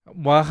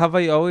What have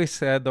I always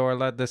said,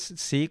 Orla? The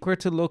secret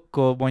to look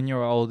good when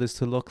you're old is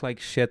to look like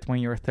shit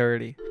when you're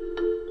 30.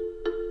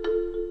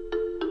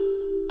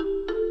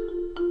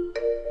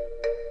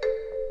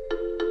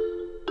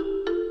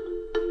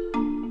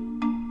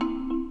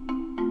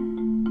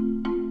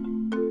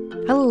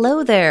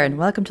 Hello there, and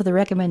welcome to the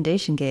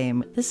Recommendation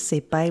Game. This is a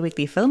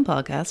bi-weekly film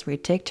podcast where we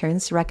take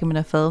turns to recommend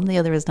a film the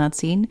other has not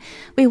seen.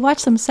 We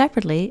watch them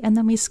separately, and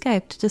then we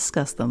Skype to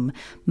discuss them.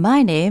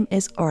 My name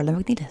is Orla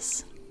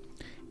Magnetis.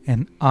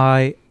 And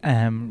I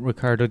am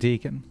Ricardo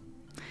Deacon.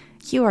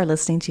 You are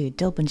listening to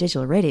Dublin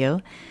Digital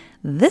Radio.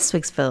 This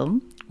week's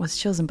film was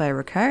chosen by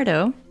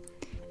Ricardo.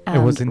 It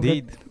was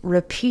indeed.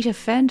 Repeat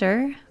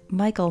offender,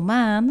 Michael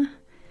Mann.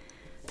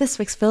 This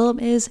week's film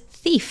is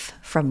Thief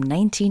from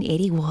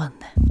 1981.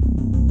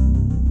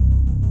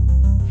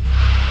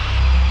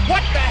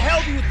 What the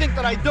hell do you think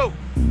that I do?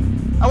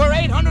 I wear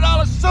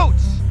 $800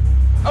 suits.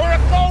 I wear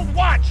a gold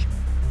watch.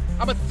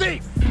 I'm a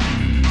thief.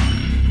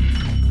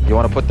 You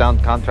want to put down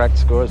contract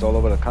scores all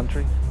over the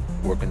country,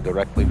 working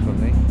directly for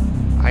me?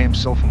 I am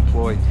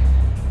self-employed.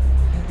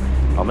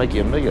 I'll make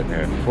you a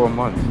millionaire in 4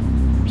 months.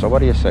 So what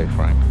do you say,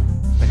 Frank?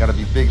 They gotta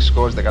be big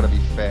scores, they gotta be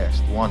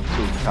fast. 1, 2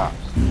 tops.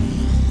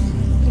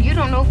 You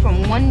don't know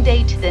from one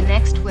day to the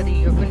next whether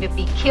you're going to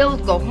be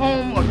killed, go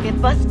home, or get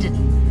busted.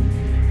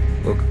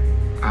 Look,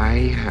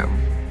 I have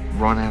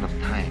run out of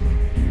time.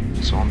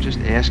 So I'm just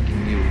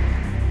asking you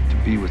to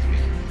be with me.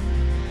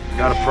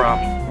 Got a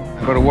problem.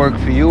 I go to work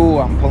for you,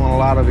 I'm pulling a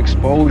lot of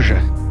exposure.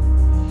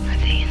 Are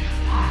they in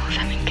the walls?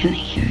 I mean, can they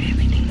hear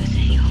everything we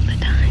say all the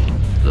time?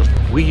 Look,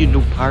 we your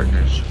new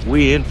partners.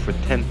 We in for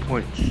 10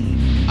 points.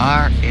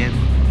 Our in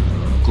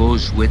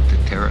goes with the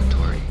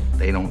territory.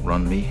 They don't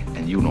run me,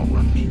 and you don't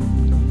run me.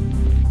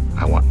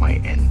 I want my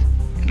end,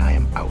 and I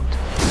am out.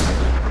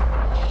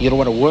 You don't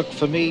want to work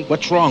for me?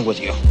 What's wrong with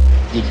you?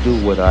 You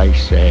do what I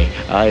say.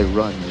 I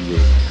run you.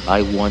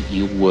 I want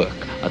you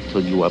work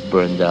until you are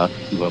burned out,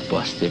 you are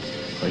busted,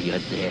 or you're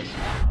dead.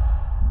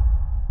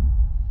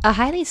 A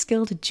highly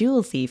skilled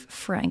jewel thief,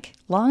 Frank,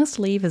 longs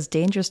to leave his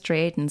dangerous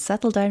trade and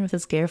settle down with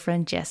his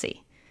girlfriend,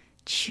 Jessie.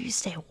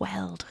 Tuesday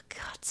Weld.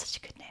 God, such a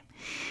good name.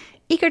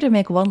 Eager to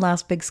make one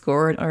last big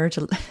score in order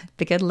to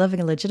begin living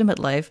a legitimate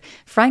life,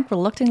 Frank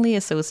reluctantly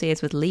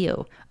associates with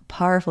Leo, a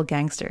powerful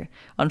gangster.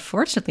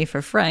 Unfortunately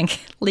for Frank,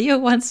 Leo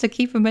wants to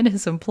keep him in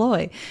his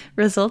employ,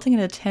 resulting in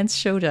a tense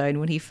showdown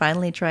when he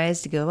finally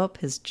tries to give up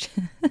his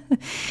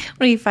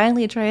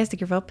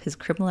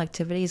criminal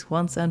activities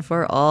once and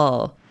for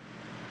all.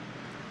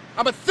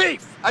 I'm a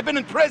thief. I've been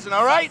in prison,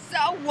 all right?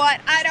 So what?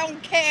 I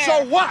don't care.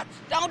 So what?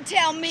 Don't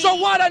tell me. So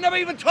what? I never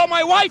even told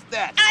my wife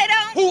that. I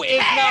don't Who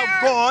is care.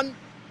 now gone?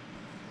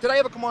 Did I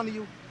ever come on to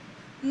you?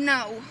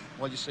 No.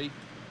 Well, you see?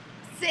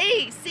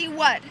 See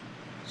what?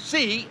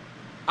 See,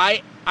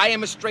 I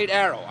am a straight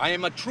arrow. I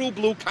am a true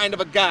blue kind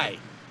of a guy.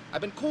 I've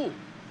been cool.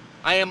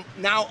 I am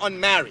now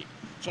unmarried.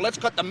 So let's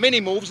cut the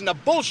mini moves and the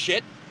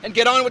bullshit and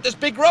get on with this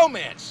big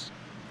romance.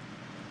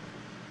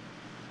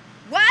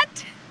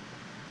 What?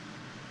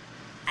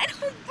 I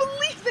don't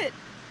believe it.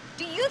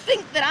 Do you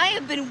think that I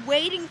have been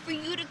waiting for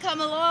you to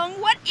come along?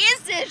 What is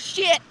this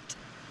shit?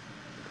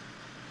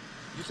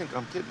 You think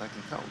I'm kidding, I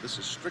can tell. This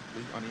is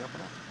strictly on the up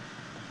and up.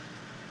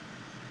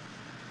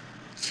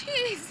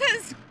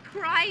 Jesus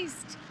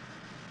Christ.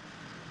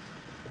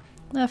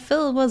 The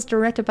film was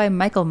directed by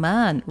Michael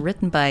Mann,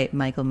 written by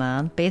Michael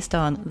Mann, based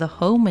on The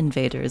Home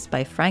Invaders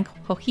by Frank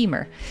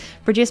Hoheimer,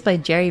 produced by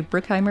Jerry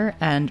Bruckheimer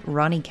and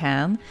Ronnie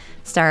Kahn,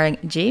 starring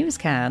James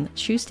Caan,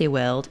 Tuesday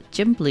Weld,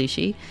 Jim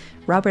Belushi,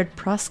 Robert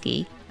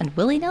Prosky, and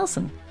Willie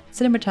Nelson.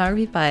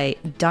 Cinematography by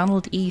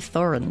Donald E.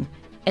 Thoren,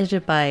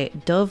 edited by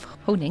Dove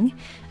Honing,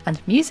 and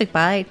music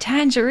by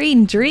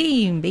Tangerine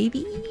Dream,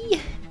 baby!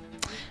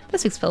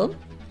 This week's film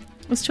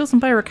was chosen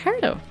by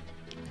Ricardo.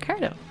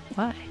 Ricardo,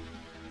 why?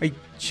 I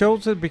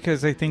chose it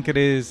because I think it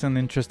is an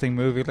interesting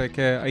movie.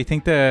 I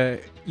think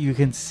that you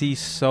can see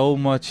so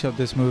much of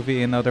this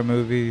movie in other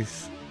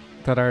movies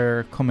that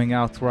are coming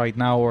out right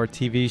now, or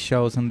TV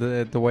shows, and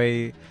the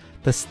way,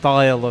 the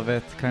style of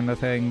it kind of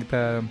thing.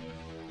 The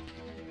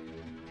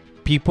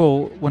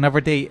people, whenever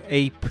they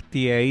ape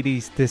the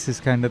 80s, this is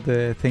kind of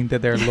the thing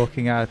that they're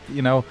looking at,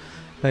 you know.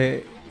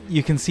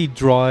 You can see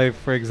Drive,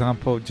 for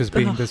example, just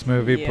being this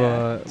movie,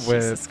 yeah. but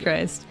Jesus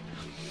Christ.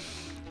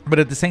 But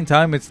at the same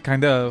time, it's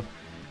kind of,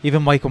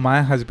 even Michael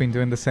Mann has been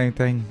doing the same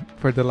thing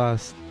for the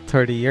last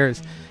 30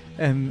 years.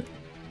 And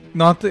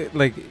not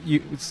like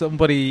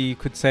somebody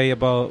could say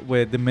about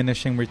with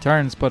diminishing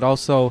returns, but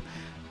also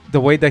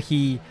the way that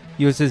he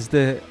uses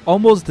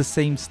almost the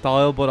same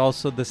style, but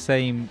also the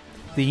same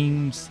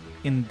themes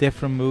in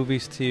different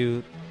movies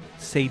to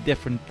say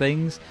different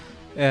things.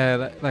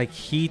 Like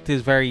Heat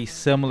is very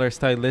similar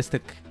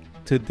stylistic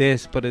to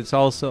this, but it's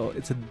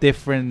a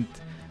different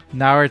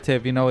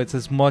narrative. You know, it's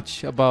as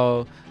much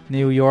about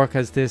New York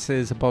as this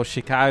is about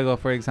Chicago,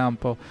 for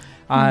example.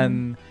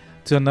 And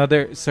to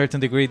another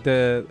certain degree,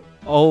 the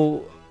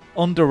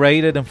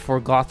underrated and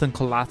forgotten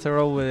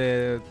Collateral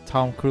with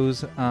Tom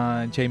Cruise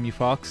and Jamie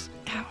Foxx.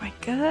 Oh my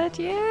god,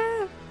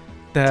 yeah.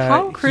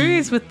 Tom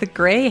Cruise with the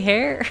grey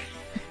hair.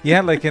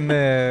 Yeah, like in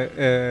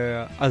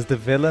the as the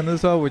villain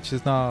as well, which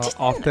is not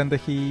often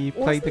that he played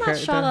the Wasn't that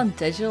character. shot on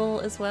digital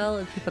as well?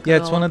 And people Yeah,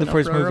 got it's all one of up the in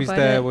first uproar movies about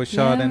that it. was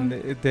shot Yeah. in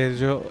the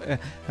digital. And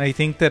I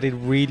think that it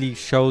really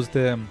shows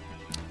the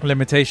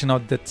limitation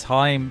of the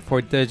time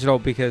for digital,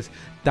 because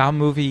that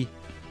movie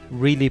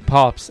really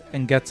pops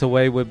and gets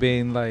away with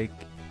being like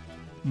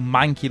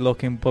manky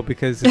looking, but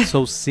because it's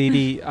so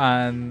seedy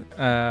and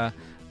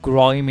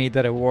grimy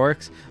that it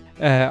works.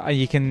 And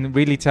you can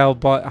really tell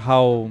by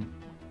how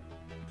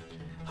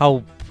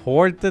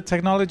poor the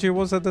technology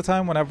was at the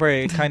time. Whenever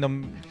it kind of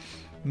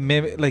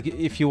like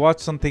if you watch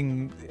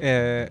something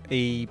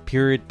a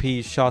period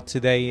piece shot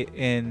today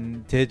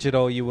in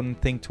digital, you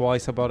wouldn't think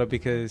twice about it,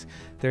 because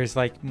there's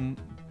like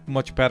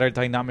much better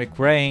dynamic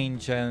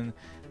range, and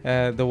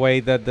the way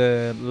that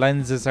the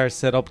lenses are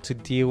set up to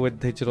deal with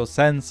digital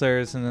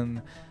sensors,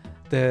 and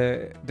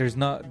there's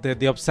not the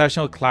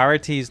obsessional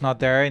clarity is not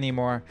there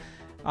anymore.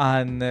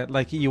 And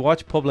like you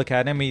watch Public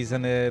Enemies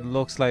and it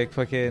looks like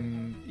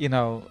fucking, you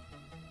know,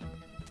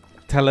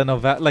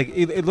 telenovela. Like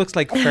it looks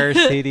like Fair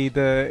City in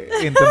the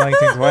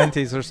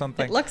 1920s or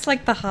something. It looks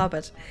like The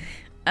Hobbit.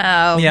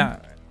 Yeah,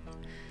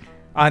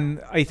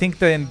 and I think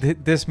that in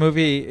this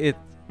movie it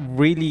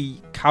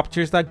really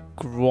captures that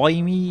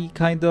grimy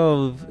kind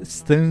of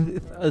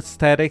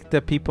aesthetic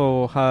that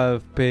people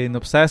have been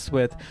obsessed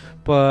with.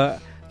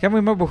 But I can't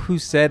remember who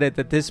said it,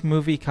 that this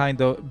movie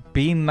kind of,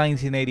 being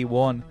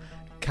 1981,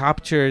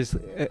 captures,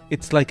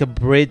 it's like a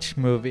bridge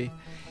movie.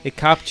 It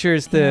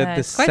captures the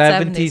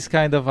 70s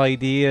kind of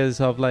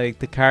ideas of like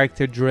the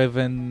character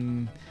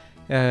driven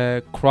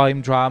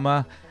crime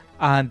drama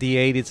and the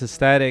 80s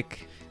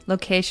aesthetic,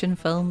 location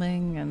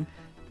filming, and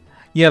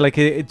yeah, like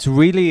it's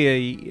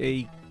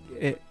really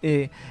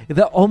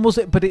that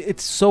almost, but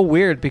it's so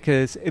weird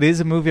because it is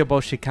a movie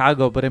about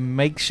Chicago, but it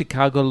makes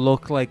Chicago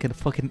look like a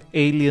fucking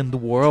alien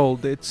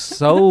world. It's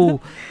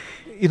so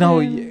you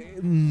know,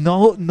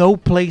 no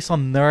place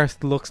on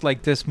earth looks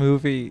like this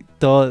movie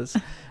does.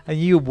 And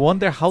you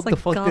wonder how the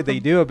fuck did they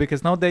do it,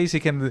 because nowadays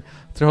you can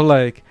throw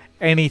like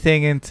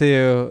anything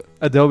into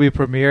Adobe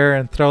Premiere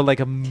and throw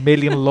like a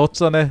million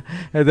LUTs on it,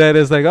 and then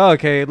it's like, oh,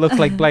 okay, it looks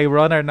like Blade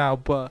Runner now.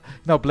 But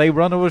no, Blade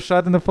Runner was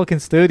shot in the fucking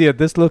studio.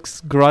 This looks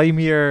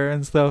grimier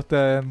and stuff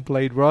than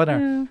Blade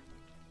Runner.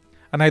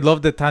 And I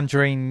love the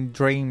Tangerine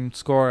Dream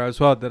score as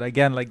well, that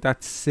again, like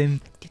that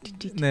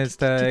synthness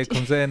that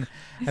comes in.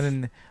 And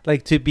then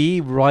like to be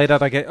right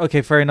out,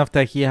 okay, fair enough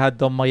that he had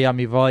done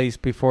Miami Vice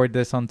before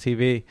this on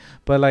TV,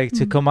 but like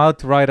to come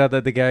out right out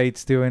of the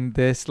gates doing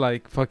this,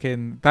 like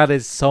fucking, that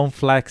is some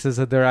flex as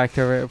a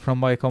director from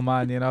Michael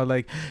Mann, you know.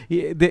 Like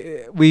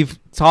we've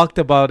talked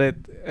about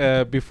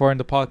it before in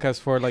the podcast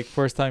for like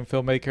first time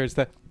filmmakers,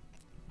 that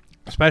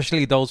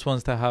especially those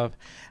ones that have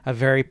a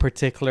very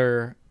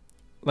particular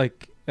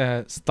like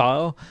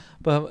style,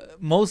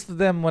 but most of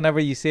them,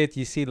 whenever you see it,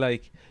 you see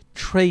like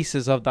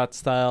traces of that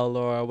style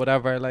or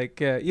whatever.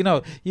 Like you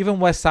know, even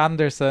Wes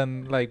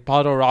Anderson, like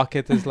Bottle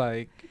Rocket is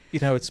like,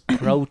 you know, it's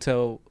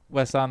proto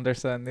Wes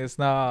Anderson. It's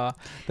not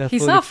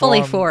he's not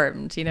fully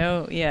formed, you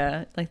know.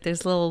 Yeah, like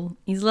he's a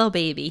little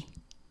baby.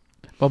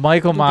 But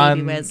Michael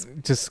Mann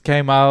just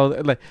came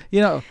out, like,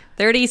 you know,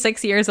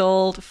 36 years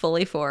old,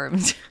 fully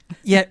formed.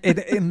 Yeah,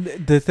 and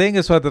the thing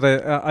is what,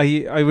 that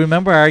I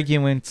remember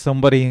arguing with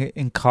somebody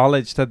in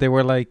college that they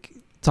were like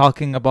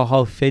talking about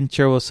how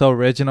Fincher was so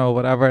original or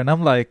whatever, and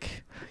I'm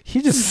like,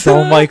 he just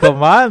stole Michael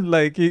Mann.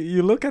 Like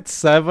you look at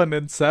Seven,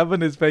 and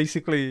Seven is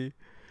basically,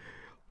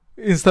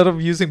 instead of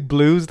using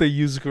blues, they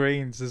use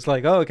greens. It's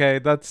like, oh, okay,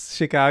 that's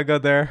Chicago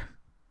there.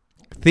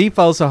 Thief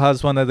also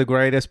has one of the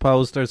greatest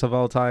posters of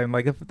all time.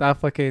 Like if that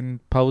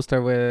fucking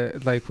poster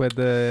with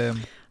the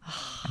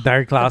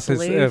dark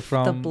glasses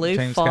from the blue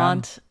James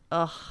font. Caan.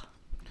 Ugh.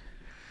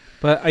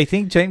 But I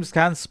think James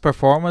Caan's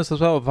performance as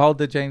well, of all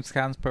the James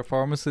Caan's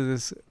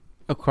performances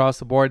across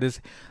the board,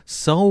 is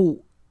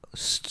so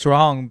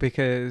strong,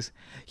 because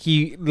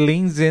he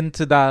leans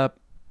into that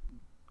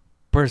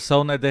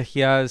persona that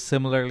he has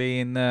similarly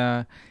in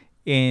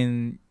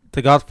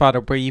The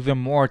Godfather, but even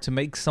more, to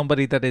make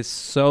somebody that is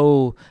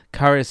so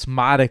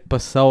charismatic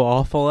but so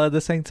awful at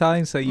the same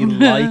time. So you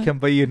like him,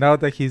 but you know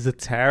that he's a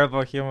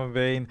terrible human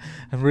being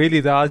and really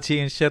dodgy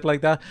and shit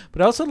like that.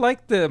 But I also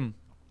like the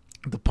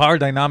power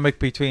dynamic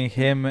between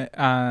him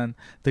and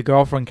the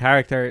girlfriend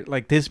character.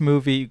 Like this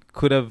movie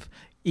could have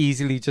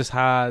easily just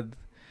had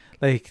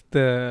like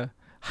the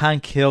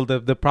Hank Hill,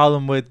 the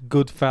problem with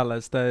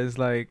Goodfellas, that is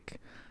like,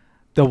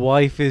 the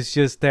wife is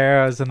just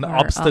there as an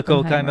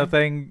obstacle kind of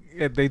thing.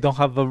 They don't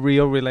have a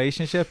real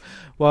relationship.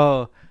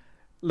 Well,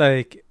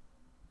 like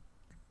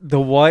the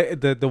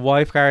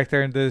wife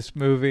character in this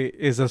movie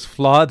is as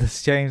flawed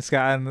as James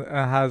Caan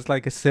and has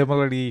like a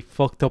similarly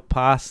fucked up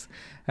past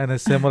and a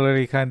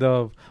similarly kind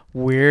of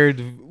weird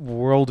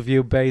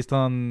worldview based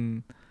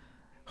on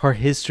her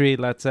history,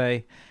 let's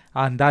say.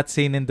 And that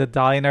scene in the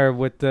diner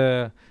with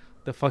the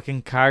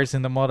fucking cars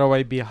in the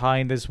motorway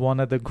behind is one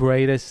of the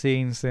greatest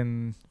scenes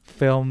in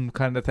film,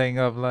 kind of thing,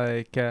 of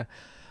like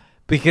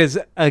because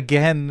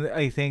again,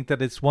 I think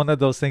that it's one of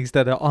those things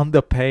that are on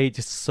the page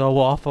is so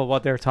awful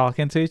what they're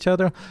talking to each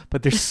other,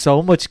 but there's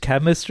so much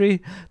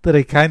chemistry that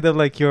it kind of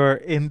like you're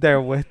in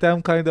there with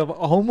them, kind of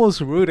almost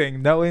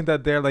rooting, knowing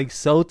that they're like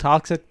so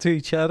toxic to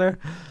each other.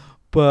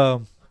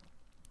 But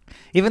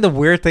even the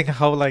weird thing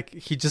how like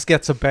he just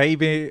gets a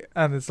baby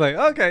and it's like,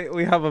 okay,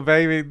 we have a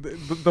baby,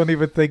 don't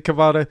even think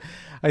about it.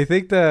 I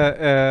think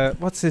the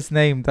what's his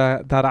name,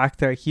 that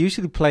actor, he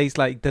usually plays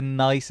like the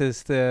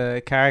nicest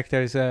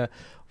characters.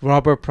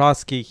 Robert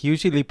Prosky, he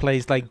usually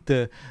plays like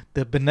the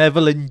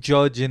benevolent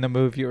judge in a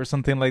movie or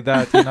something like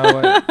that, you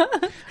know.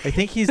 I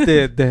think he's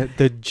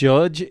the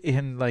judge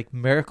in like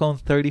Miracle on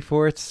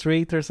 34th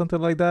Street or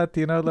something like that,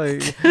 you know,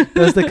 like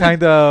that's the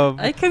kind of...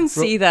 I can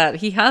see that.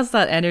 He has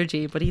that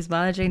energy, but he's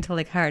managing to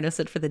like harness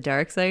it for the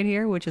dark side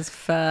here, which is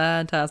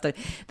fantastic.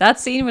 That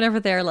scene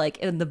whenever they're like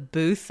in the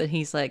booth and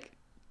he's like,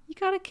 you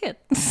got a kid.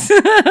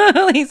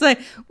 He's like,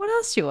 what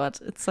else do you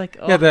want? It's like,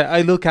 oh, yeah,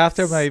 I look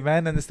after my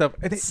men and stuff.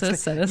 And it's so like,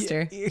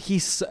 sinister.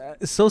 He's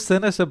so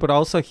sinister, but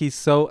also he's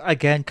so,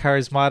 again,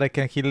 charismatic,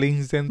 and he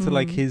leans into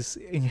like his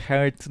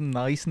inherent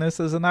niceness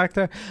as an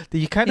actor that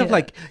you kind of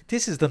like,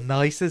 this is the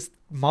nicest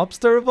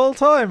mobster of all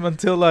time,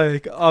 until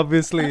like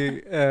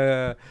obviously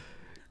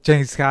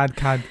James Caan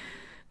can't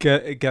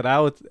get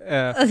out.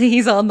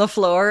 He's on the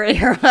floor and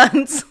your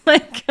man's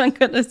like, I'm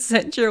gonna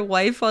send your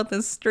wife on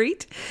the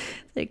street.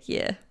 Like,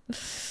 yeah.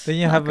 Then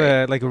you have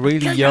like a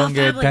really young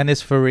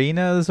Dennis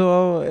Farina as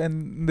well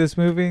in this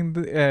movie.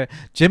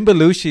 Jim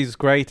Belushi is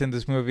great in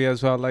this movie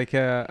as well. Like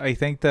I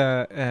think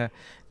that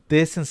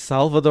this and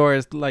Salvador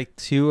is like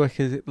two of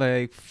his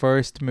like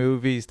first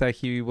movies that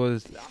he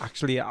was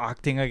actually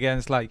acting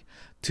against like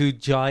two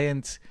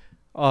giants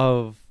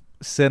of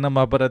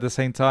cinema, but at the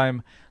same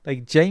time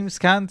like James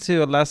Caan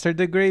to a lesser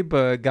degree,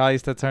 but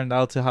guys that turned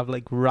out to have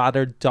like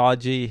rather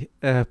dodgy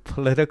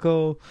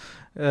political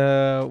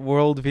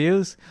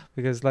worldviews,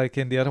 because like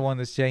in the other one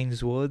is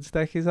James Woods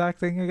that he's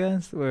acting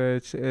against,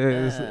 which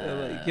is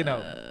like, you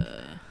know,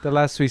 the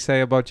less we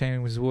say about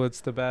James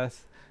Woods the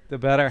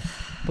better.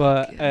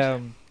 But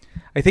I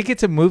think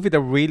it's a movie that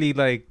really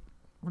like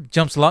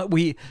jumps a lot.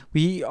 We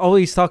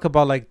always talk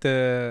about like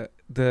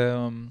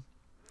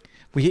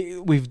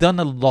we've done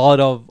a lot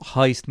of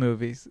heist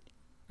movies.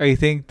 I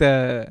think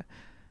that's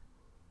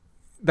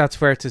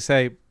fair to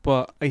say,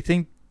 but I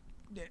think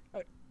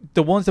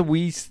the ones that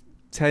we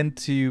tend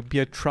to be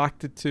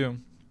attracted to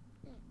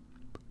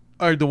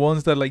are the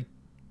ones that like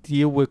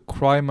deal with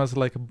crime as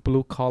like a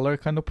blue collar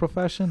kind of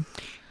profession.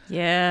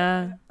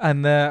 Yeah.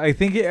 And I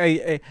think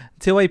I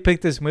until I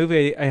picked this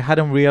movie, I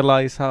hadn't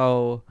realized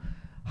how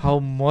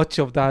much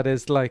of that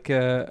is like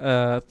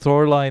a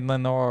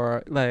Thorline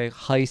or like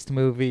heist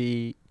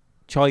movie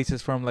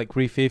choices from like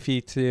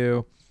Rififi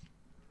to,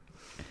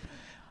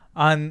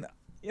 and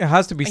it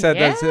has to be said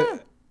that's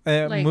a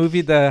like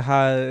movie that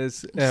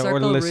has or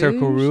Le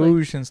Cercle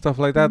Rouge and stuff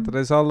like that, that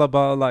is all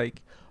about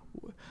like,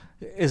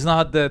 it's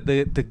not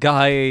the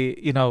guy,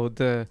 you know,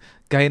 the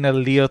guy in a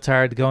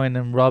leotard going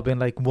and robbing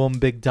like one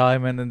big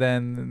diamond and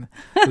then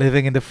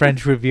living in the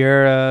French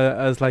Riviera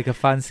as like a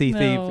fancy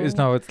thief.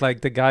 It's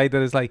like the guy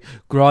that is like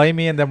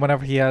grimy, and then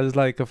whenever he has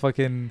like a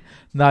fucking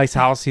nice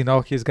house, you know,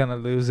 he's gonna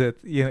lose it.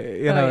 You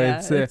know,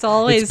 it's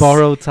always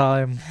borrowed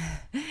time.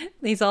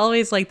 He's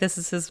always like, this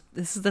is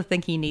the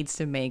thing he needs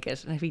to make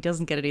it, and if he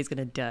doesn't get it, he's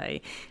gonna die.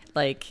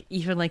 Like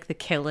even like The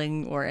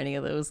Killing or any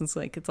of those, it's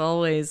like it's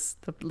always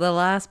the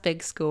last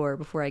big score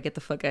before I get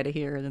the fuck out of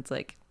here, and it's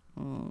like,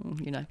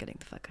 you're not getting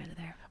the fuck out of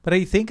there. But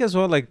I think as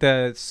well, like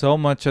that so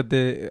much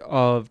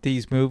of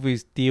these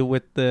movies deal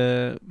with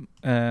the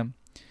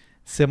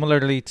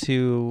similarly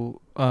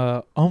to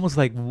almost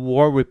like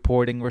war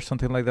reporting or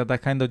something like that.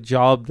 That kind of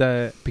job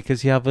that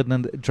because you have an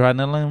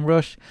adrenaline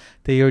rush,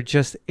 that you're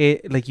just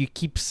like you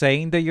keep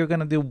saying that you're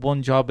gonna do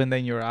one job and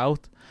then you're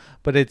out.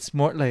 But it's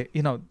more like,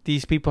 you know,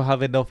 these people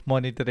have enough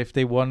money that if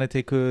they wanted,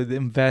 they could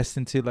invest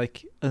into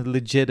like a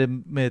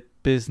legitimate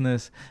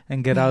business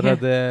and get out of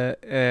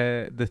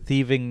the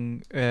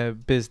thieving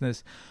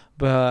business.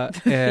 But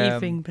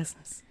thieving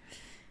business.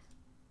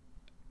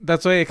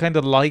 That's why I kind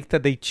of like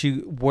that they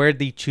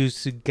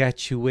choose to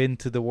get you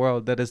into the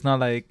world. That it's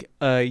not like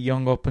a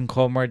young up and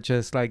comer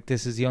just like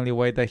this is the only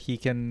way that he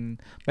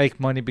can make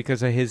money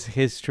because of his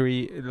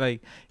history,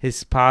 like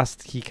his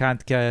past. He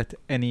can't get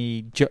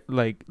any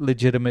like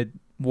legitimate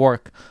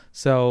work.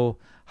 So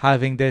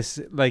having this,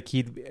 like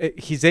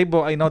he's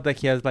able. I know that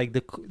he has like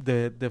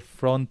the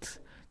front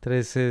that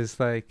is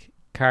his like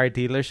car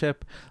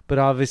dealership, but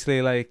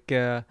obviously like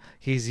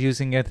he's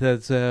using it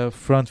as a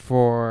front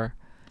for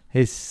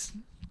his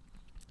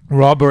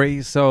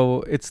robbery,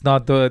 so it's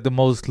not the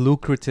most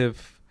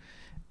lucrative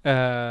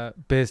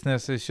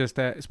business. It's just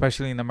that,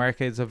 especially in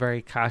America, it's a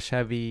very cash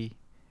heavy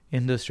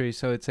industry,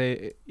 so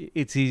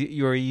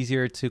you're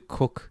easier to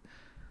cook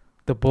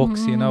the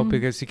books, you know,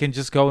 because you can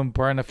just go and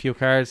burn a few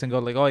cars and go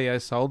like, oh yeah, I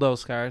sold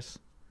those cars,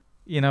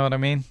 you know what I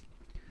mean?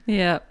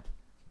 Yeah.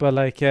 But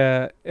like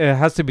it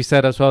has to be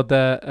said as well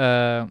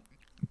that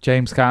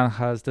James Caan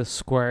has the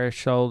square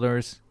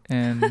shoulders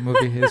in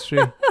movie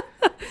history.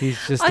 He's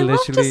just I love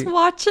literally. just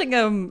watching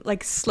him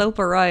like slope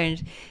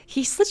around.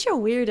 He's such a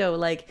weirdo.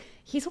 Like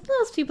he's one of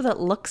those people that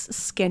looks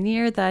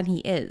skinnier than he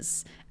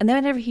is, and then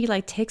whenever he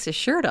like takes his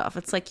shirt off,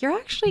 it's like you're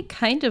actually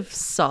kind of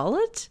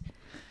solid.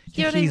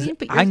 You know what I He's mean?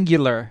 But you're-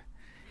 angular.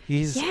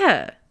 He's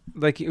yeah.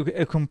 like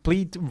a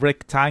complete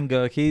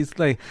rectangle. He's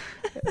like,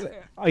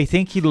 I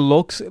think he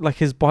looks like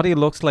his body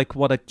looks like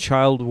what a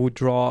child would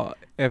draw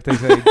if they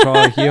say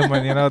draw a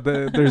human. You know,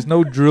 there's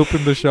no droop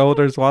in the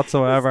shoulders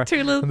whatsoever.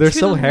 Two little- And they're two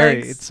so little hairy.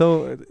 legs. It's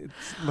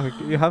like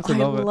you have to I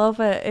love it. love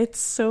it. It's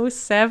so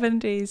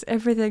 70s.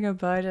 Everything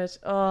about it.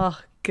 Oh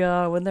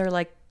god, when they're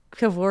like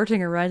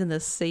cavorting around in the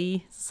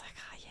sea, it's like,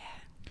 oh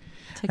yeah,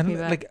 take me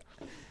And back. like,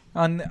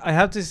 and I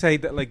have to say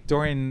that like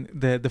during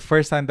the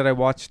first time that I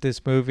watched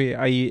this movie,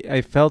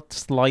 I felt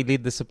slightly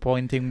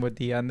disappointing with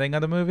the ending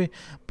of the movie,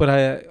 but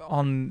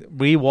on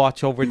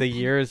rewatch over the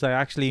years, I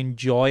actually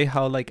enjoy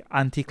how like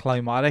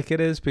anticlimactic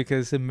it is,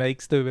 because it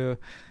makes the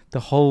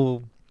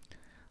whole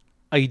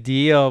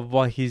idea of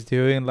what he's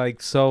doing like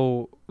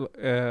so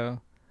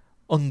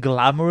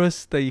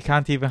unglamorous that you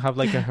can't even have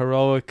like a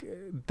heroic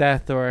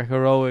death or a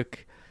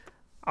heroic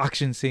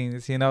action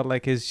scenes. You know,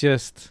 like it's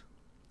just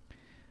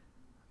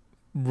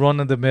run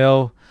of the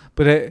mill,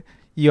 but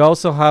you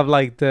also have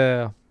like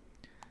the,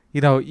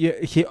 you know,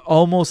 he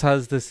almost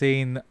has the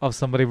scene of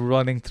somebody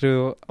running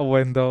through a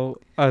window,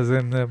 as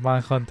in the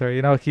Manhunter.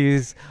 You know,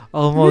 he's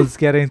almost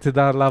getting to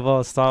that level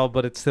of style,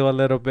 but it's still a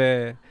little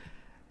bit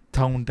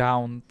toned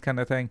down kind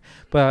of thing.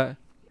 But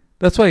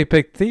that's why I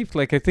picked Thief.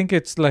 Like, I think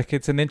it's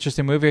an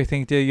interesting movie. I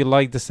think that you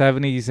like the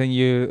 70s, and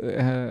you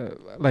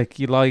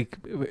like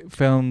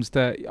films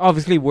that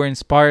obviously were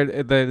inspired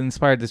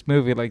this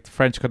movie, like The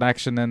French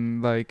Connection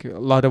and like a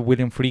lot of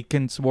William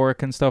Friedkin's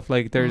work and stuff.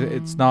 Like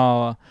it's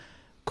not a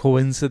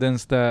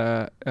coincidence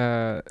that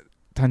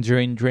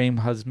Tangerine Dream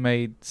has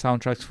made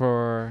soundtracks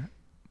for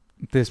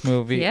this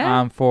movie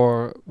and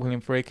for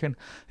William Friedkin.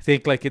 I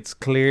think like it's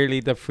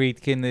clearly that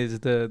Friedkin is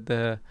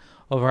the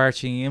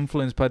overarching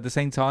influence, but at the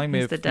same time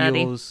He's it the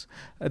daddy. feels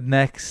a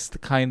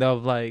next kind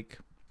of like,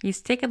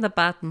 He's taking the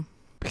baton.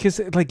 because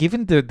like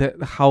even the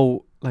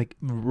how like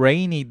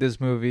rainy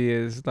this movie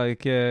is,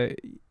 like you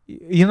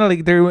know,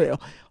 like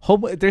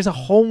there's a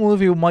whole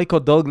movie with Michael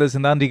Douglas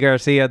and Andy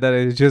Garcia that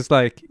is just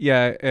like,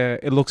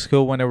 it looks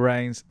cool when it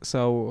rains,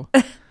 so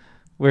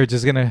we're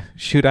just gonna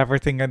shoot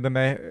everything in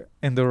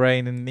the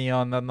rain and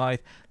neon at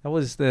night. That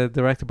was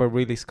directed by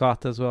Ridley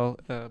Scott as well,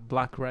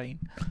 Black Rain.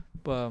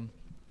 But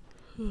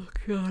Oh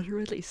god,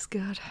 Ridley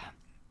Scott.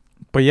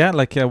 But yeah,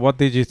 like, what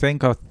did you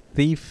think of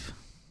Thief?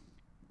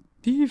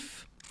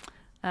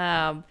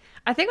 I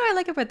think what I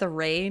like about The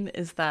Rain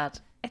is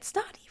that it's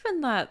not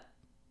even that.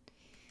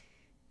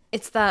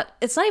 It's not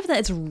even that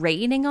it's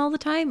raining all the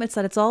time. It's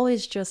that it's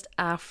always just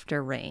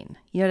after rain.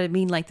 You know what I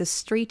mean? Like the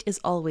street is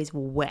always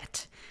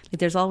wet. Like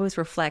there's always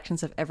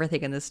reflections of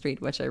everything in the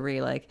street, which I really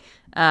like.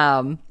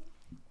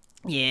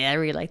 Yeah, I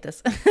really like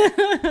this.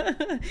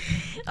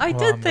 I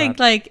did think,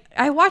 like,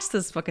 I watched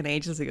this fucking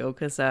ages ago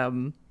because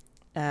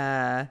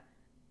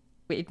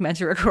we meant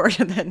to record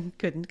and then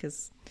couldn't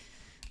because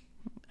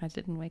I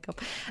didn't wake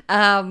up.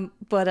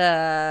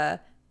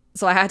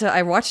 So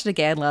I watched it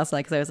again last night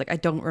because I was like, I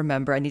don't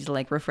remember. I need to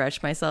like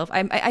refresh myself.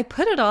 I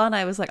put it on.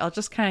 I was like, I'll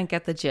just kind of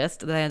get the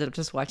gist. And then I ended up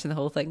just watching the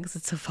whole thing because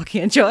it's so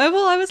fucking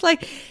enjoyable. I was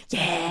like,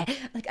 yeah,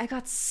 like I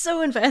got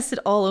so invested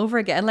all over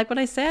again. Like when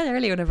I said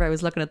earlier, whenever I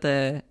was looking at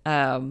the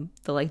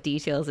like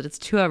details that it's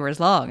 2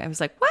 hours long, I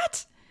was like,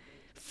 what?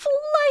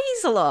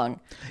 Flies along.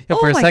 Yeah, Oh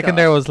for a my second God.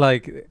 there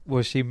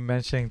was she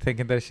mentioning,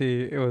 thinking that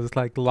it was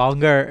like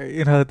longer,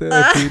 you know,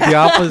 the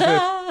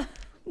opposite.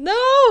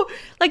 No,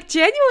 like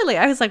genuinely,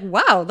 I was like,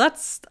 wow,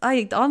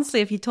 I honestly,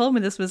 if you told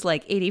me this was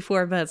like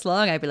 84 minutes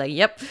long, I'd be like,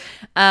 yep.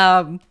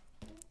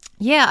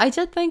 Yeah, I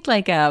did think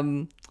like,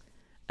 where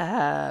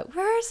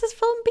has this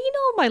film been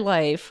all my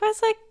life? I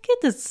was like,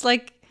 goodness,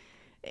 like,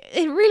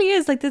 it really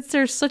is like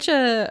there's such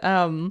a,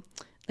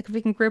 like if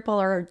we can group all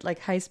our like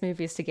heist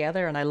movies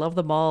together, and I love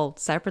them all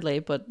separately,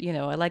 but you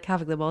know, I like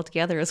having them all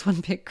together as one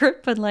big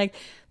group, and like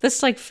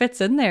this like fits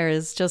in there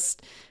is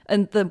just,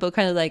 but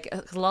kind of like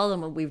a lot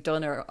of them we've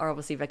done are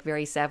obviously like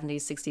very 70s,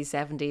 60s,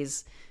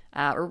 70s,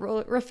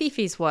 or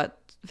Rafifi's what,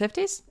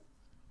 50s?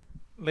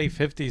 Late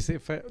 50s,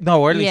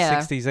 early Yeah.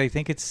 60s. I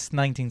think it's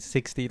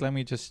 1960. Let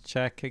me just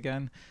check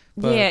again.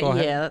 But go Yeah,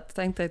 ahead. yeah, I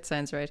think that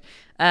sounds right.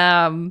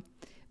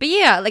 But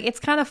yeah, like it's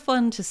kind of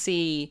fun to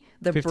see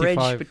the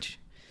 55.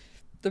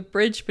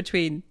 bridge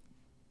between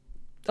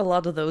a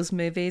lot of those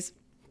movies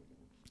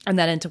and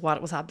then into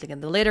what was happening in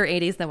the later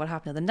 80s and then what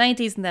happened in the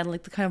 90s and then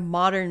like the kind of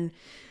modern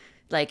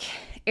like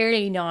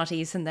early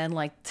noughties and then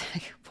like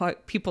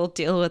what people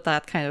deal with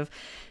that kind of,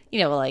 you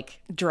know,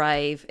 like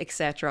Drive,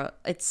 etc.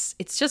 It's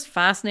just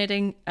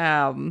fascinating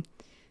how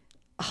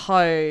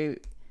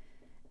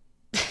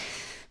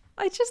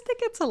I just think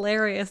it's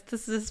hilarious.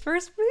 This is his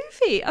first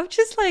movie. I'm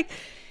just like,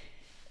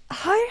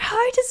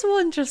 how does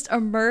one just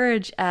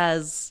emerge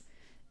as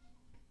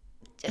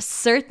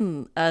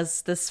certain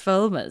as this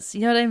film is?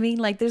 You know what I mean?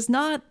 Like there's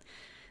some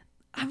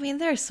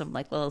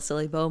like little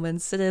silly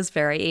moments. It is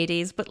very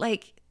 80s, but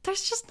like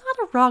there's just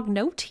not a wrong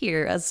note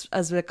here as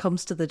when it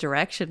comes to the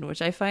direction,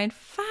 which I find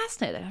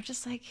fascinating. I'm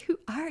just like, who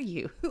are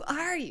you? Who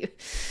are you?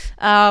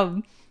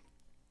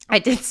 I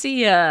did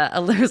see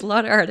there's a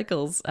lot of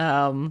articles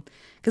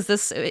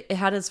because it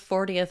had its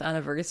 40th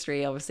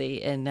anniversary,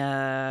 obviously, in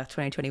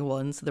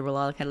 2021. So there were a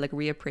lot of kind of like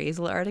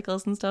reappraisal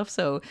articles and stuff.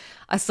 So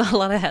I saw a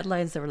lot of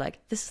headlines that were like,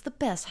 "This is the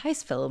best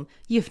heist film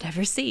you've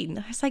never seen."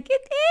 I was like,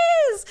 "It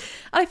is."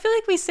 I feel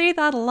like we say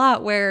that a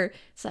lot, where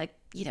it's like,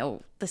 you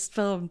know, this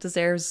film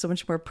deserves so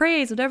much more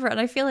praise, whatever. And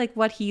I feel like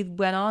what he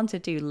went on to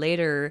do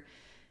later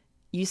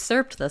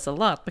usurped this a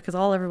lot, because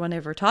all everyone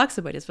ever talks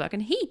about is fucking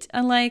Heat,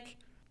 and like,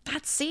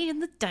 that scene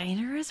in the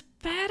diner is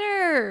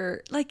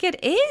better. Like,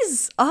 it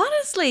is,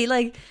 honestly.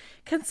 Like,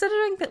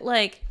 considering that,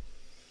 like,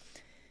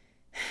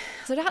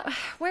 so that,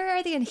 where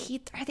are they in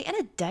Heat? Are they in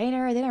a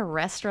diner? Are they in a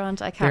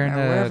restaurant? I can't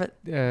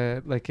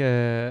remember. Like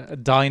a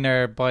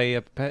diner by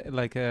a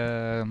petrol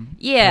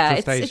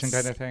station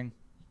kind of thing.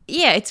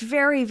 Yeah, it's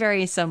very,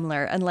 very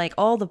similar. And like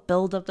all the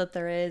build up that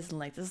there is, and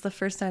like this is the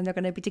first time they're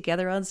going to be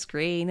together on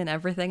screen and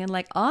everything. And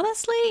like,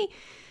 honestly,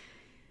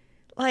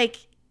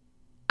 like,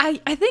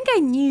 I think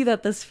I knew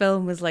that this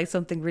film was like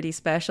something really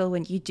special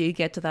when you do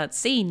get to that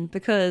scene,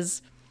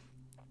 because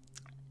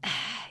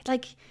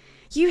like,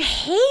 you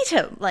hate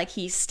him. Like,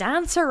 he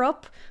stands her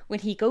up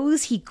when he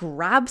goes, he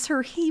grabs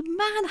her, he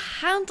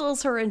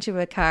manhandles her into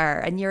a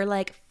car, and you're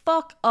like,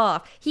 fuck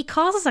off. He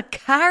causes a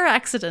car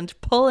accident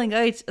pulling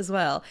out as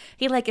well.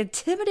 He like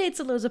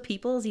intimidates a load of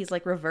people as he's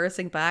like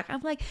reversing back.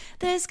 I'm like,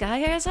 this guy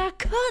is a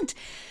cunt.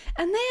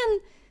 And then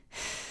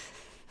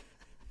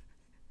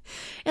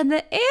in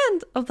the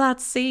end of that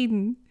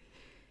scene,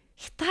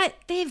 that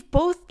they've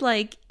both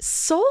like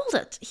sold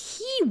it.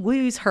 He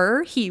woos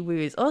her, he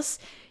woos us,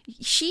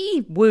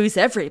 she woos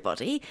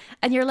everybody.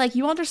 And you're like,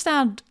 you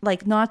understand,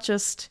 like, not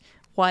just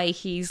why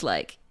he's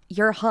like,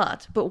 you're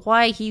hot, but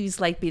why he's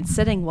like been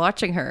sitting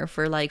watching her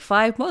for like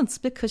 5 months,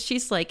 because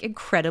she's like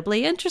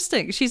incredibly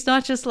interesting. She's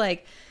not just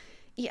like,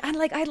 yeah, and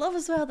like, I love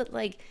as well that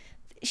like,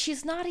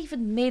 she's not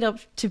even made up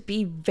to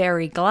be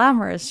very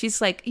glamorous. She's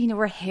like, you know,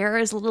 her hair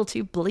is a little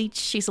too bleached.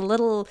 She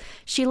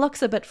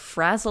looks a bit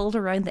frazzled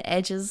around the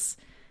edges.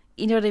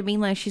 You know what I mean?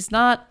 Like, she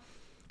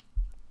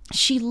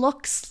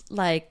looks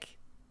like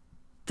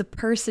the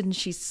person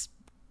she's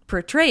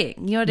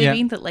portraying. You know what I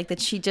mean? That like, that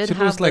she did. She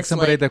looks like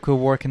somebody that could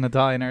work in a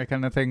diner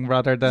kind of thing,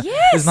 rather than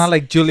it's not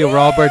like Julia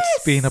Roberts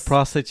being a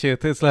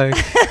prostitute. It's like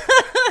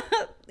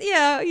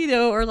yeah, you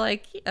know, or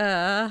like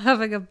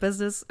having a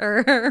business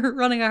or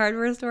running a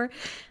hardware store.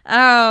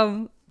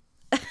 Although,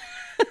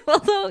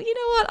 you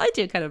know what, I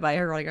do kind of buy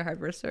her running a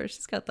hardware store.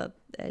 She's got that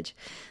edge.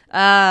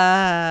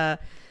 But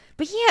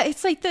yeah,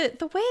 it's like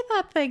the way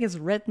that thing is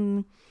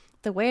written,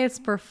 the way it's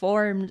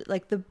performed,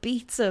 like the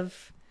beats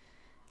of,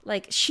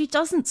 like, she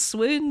doesn't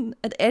swoon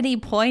at any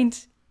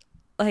point,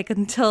 like,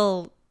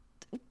 until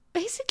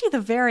basically the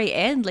very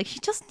end. Like, she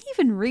doesn't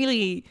even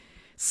really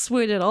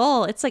swoon at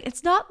all. It's like,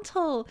 it's not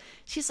until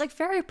she's like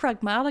very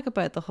pragmatic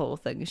about the whole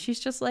thing. She's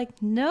just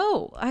like,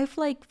 no, I've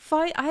like,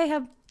 I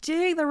am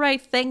doing the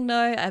right thing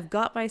now. I've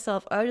got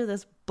myself out of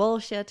this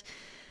bullshit.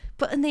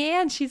 But in the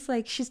end, she's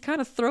like, she's kind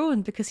of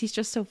thrown because he's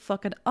just so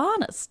fucking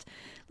honest.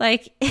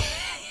 Like,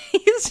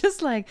 he's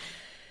just like,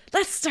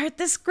 let's start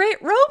this great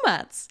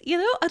romance, you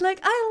know? And like,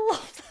 I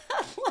love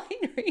that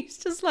line where he's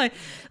just like,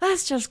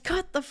 let's just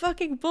cut the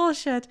fucking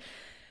bullshit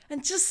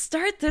and just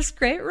start this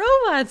great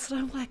romance. And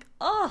I'm like,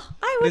 oh,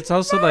 I would. It's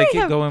also like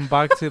him. Going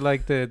back to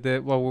like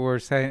the what we were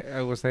saying.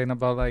 I was saying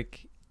about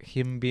like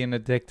him being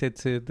addicted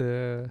to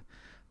the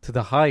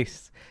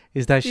heist.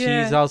 Is that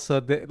she's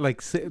also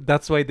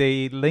that's why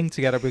they link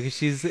together, because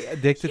she's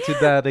addicted to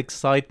that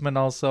excitement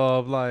also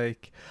of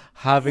like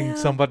having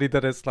somebody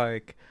that is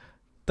like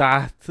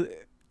that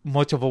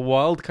much of a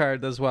wild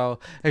card as well,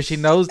 and she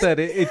knows that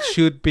it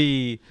should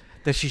be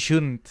that she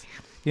shouldn't,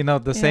 you know,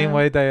 the same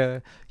way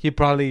that he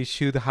probably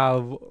should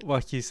have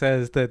what he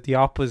says, that the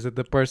opposite,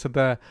 the person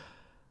that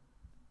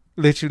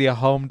literally a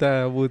home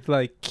that would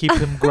like keep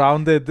him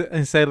grounded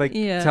and say like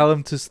tell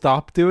him to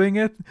stop doing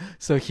it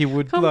so he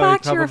would come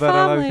like have a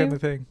better life kind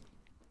of thing.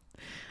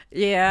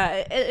 Yeah,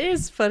 it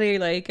is funny,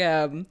 like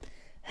he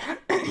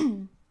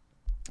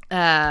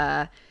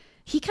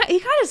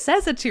kind of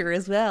says it to her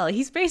as well.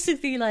 He's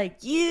basically like,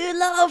 you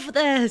love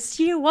this,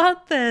 you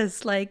want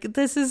this, like,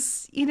 this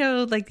is, you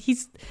know, like,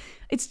 it's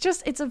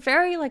a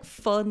very like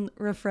fun,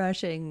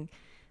 refreshing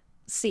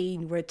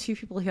scene where two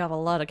people who have a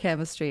lot of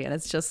chemistry, and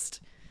it's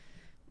just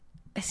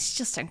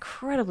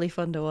incredibly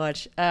fun to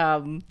watch.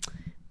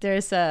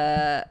 There's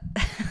a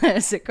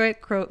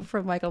great quote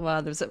from Michael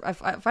Mann. I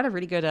found a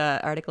really good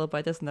article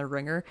about this in The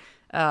Ringer.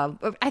 I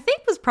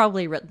think it was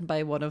probably written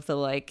by one of the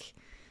like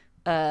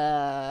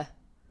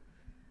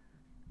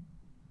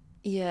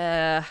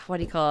what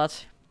do you call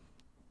it?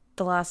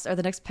 The last or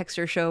the next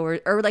Picture Show,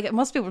 or like, it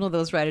must be one of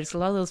those writers. A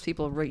lot of those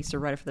people used to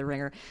write for The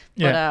Ringer.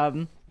 But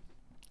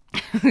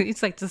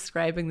He's like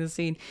describing the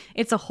scene.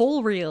 It's a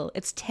whole reel.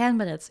 It's 10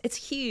 minutes.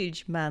 It's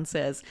huge, Mann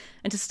says.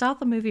 And to stop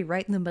the movie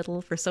right in the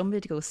middle for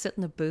somebody to go sit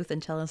in a booth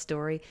and tell a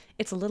story,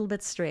 it's a little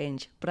bit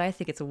strange, but I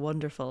think it's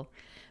wonderful.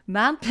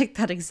 Mann picked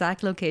that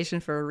exact location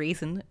for a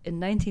reason. In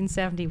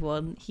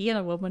 1971, he and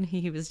a woman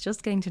who he was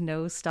just getting to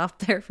know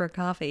stopped there for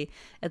coffee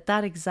at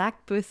that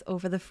exact booth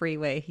over the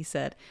freeway, he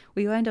said.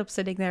 We wound up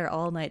sitting there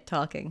all night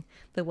talking.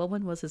 The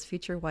woman was his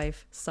future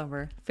wife,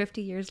 Summer.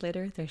 50 years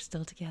later, they're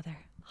still together.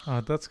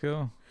 Oh, that's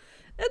cool.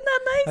 Isn't that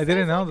nice? I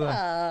didn't know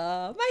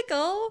that.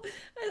 Michael.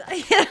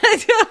 Like,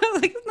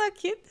 isn't that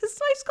cute? His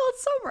wife's called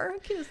Summer. How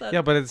cute is that?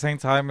 Yeah, but at the same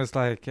time, it's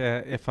like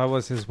if I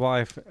was his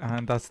wife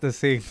and that's the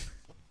scene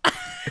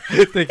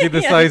that he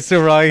decides to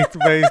write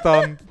based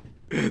on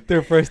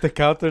their first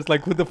encounters,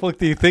 like, who the fuck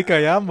do you think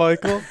I am,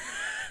 Michael?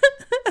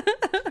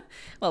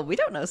 Well, we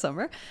don't know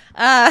Summer.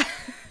 This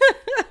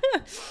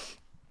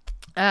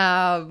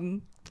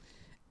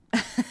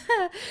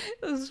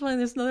is funny.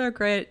 There's another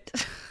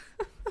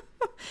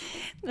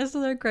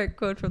great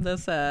quote from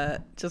this,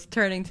 just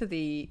turning to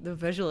the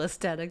visual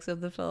aesthetics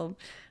of the film.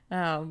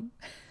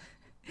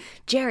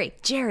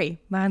 Jerry,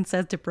 Mann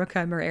said to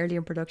Bruckheimer early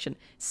in production,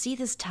 see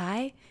this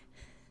tie?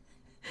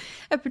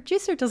 A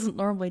producer doesn't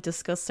normally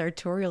discuss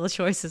sartorial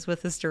choices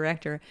with his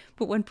director,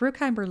 but when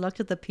Bruckheimer looked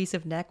at the piece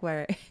of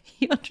neckwear,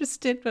 he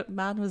understood what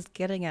Mann was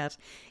getting at.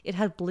 It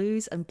had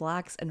blues and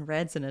blacks and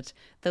reds in it.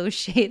 Those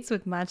shades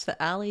would match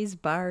the alleys,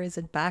 bars,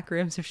 and back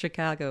rooms of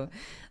Chicago.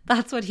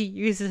 That's what he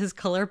uses his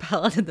color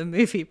palette in the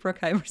movie,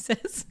 Bruckheimer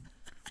says.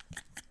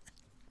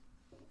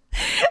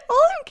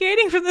 All I'm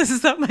gaining from this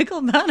is that Michael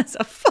Mann is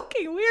a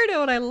fucking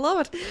weirdo, and I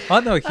love it. Oh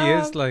no, he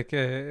is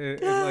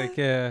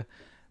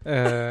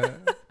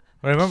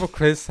I remember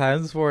Chris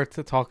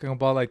Hemsworth talking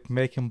about like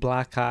making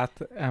Black Hat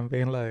and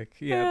being like,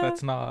 yeah,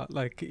 that's not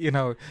like, you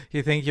know,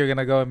 you think you're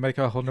gonna go and make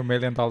 $100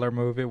 million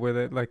movie with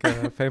it, like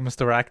a famous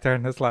director,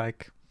 and it's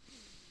like,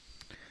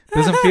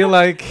 doesn't feel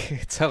like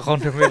it's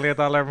 $100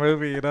 million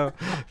movie, you know.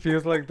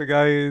 Feels like the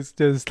guy is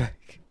just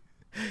like,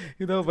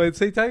 you know. But at the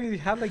same time, you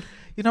have like,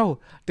 you know,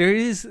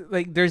 there's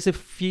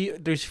few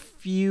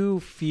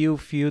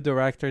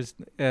directors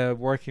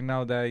working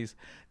nowadays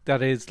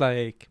that is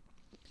like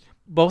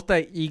both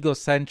that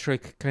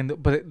egocentric kind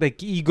of, but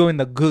like ego in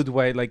a good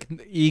way. Like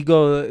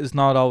ego is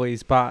not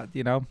always bad,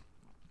 you know.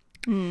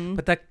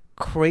 But that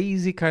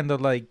crazy kind of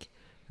like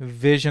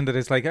vision that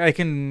is like, I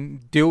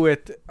can do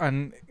it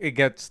and it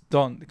gets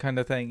done kind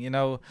of thing, you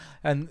know,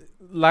 and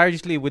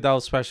largely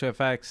without special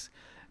effects,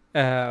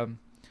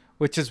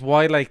 which is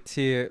why like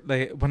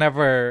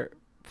whenever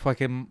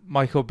fucking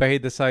Michael Bay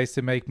decides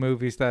to make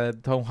movies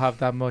that don't have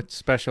that much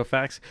special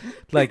effects,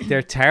 like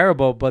they're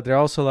terrible, but they're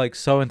also like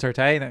so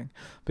entertaining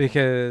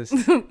because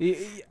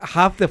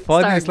half the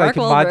fun is like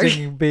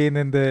imagining being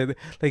in the,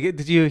 like,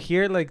 did you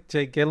hear like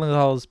Jake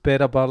Gyllenhaal's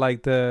bit about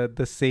like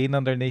the scene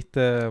underneath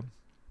the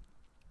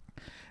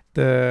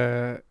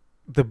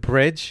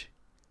bridge?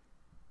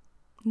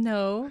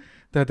 No.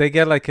 That they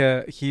get like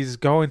he's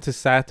going to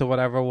set or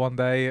whatever one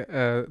day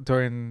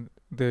during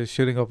the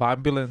shooting of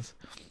Ambulance.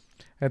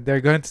 And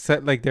they're going to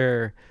set like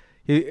they're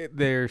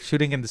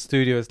shooting in the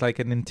studio. It's like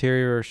an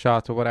interior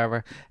shot or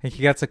whatever. And he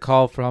gets a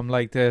call from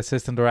like the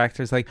assistant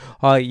director. It's like,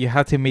 oh, you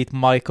have to meet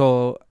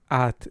Michael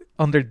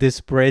under this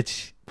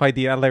bridge by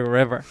the LA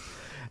River.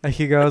 And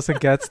he goes and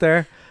gets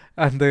there.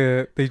 And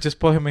they just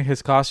put him in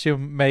his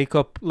costume,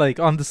 makeup, like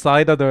on the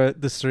side of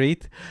the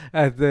street.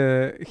 And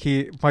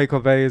Michael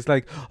Bay is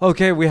like,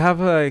 okay, we have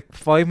like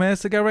 5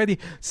 minutes to get ready.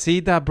 See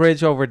that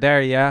bridge over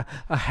there, yeah?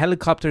 A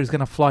helicopter is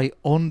going to fly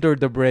under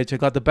the bridge. I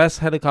got the best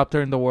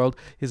helicopter in the world.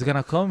 He's going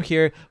to come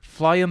here,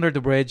 fly under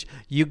the bridge.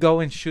 You go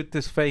and shoot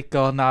this fake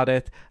gun at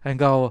it and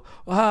go,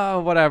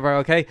 whatever,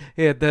 okay?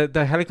 Yeah,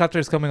 the helicopter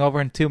is coming over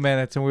in 2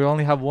 minutes and we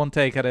only have one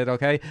take at it,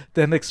 okay?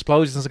 Then the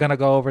explosion is going to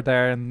go over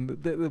there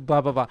and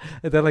blah, blah, blah.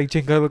 And then like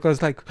Jingle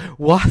goes like,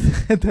 what?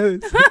 And then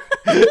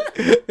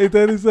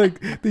it's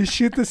like they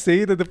shoot the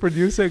scene and the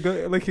producer he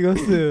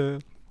goes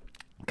to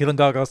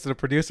Gyllenhaal goes to the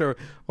producer,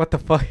 what the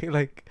fuck?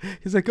 Like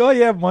he's like, oh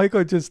yeah,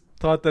 Michael just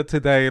thought that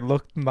today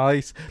looked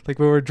nice, like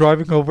we were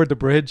driving over the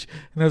bridge,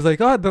 and I was like,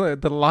 oh,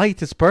 the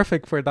light is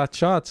perfect for that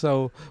shot,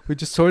 so we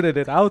just sorted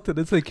it out. And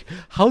it's like,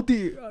 how do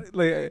you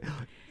like,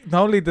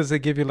 not only does it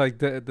give you like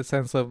the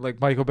sense of like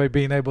Michael Bay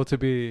being able to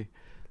be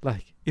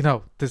like, you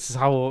know, this is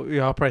how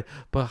you operate,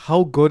 but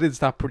how good is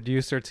that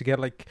producer to get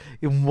like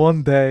in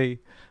one day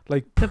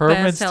like the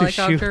permits to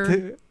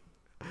shoot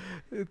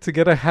to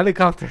get a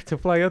helicopter to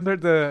fly under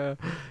the,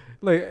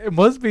 like, it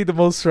must be the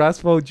most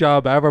stressful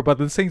job ever, but at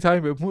the same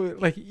time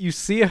like you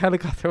see a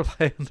helicopter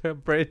fly under a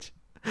bridge,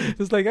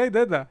 it's like, I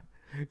did that,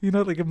 you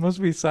know, like it must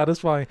be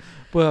satisfying.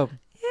 Well,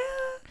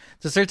 yeah,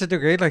 to a certain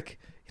degree, like,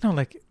 you know,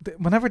 like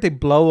whenever they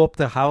blow up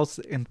the house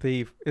in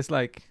Thief, it's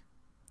like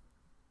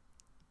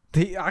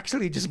they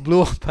actually just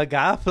blew up a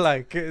gap.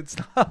 Like, it's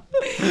not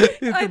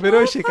in the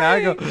middle of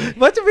Chicago.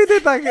 Imagine we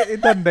did like in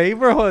that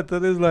neighborhood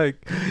that is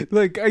like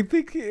I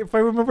think if I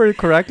remember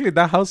correctly,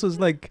 that house was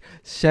like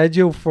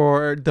scheduled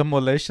for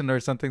demolition or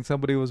something.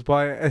 Somebody was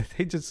buying, and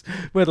they just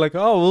went like,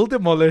 "Oh, we'll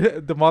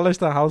demolish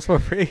the house for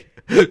free."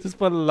 Just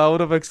put a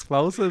load of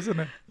explosives in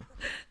it.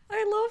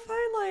 I love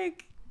how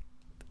like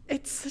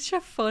it's such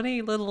a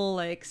funny little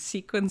like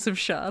sequence of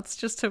shots,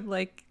 just of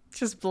like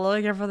just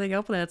blowing everything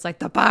up, and then it's like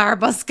the bar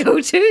must go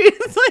to.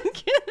 It's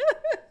like,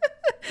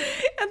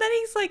 and then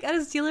he's like at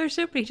his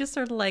dealership, and he just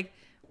sort of like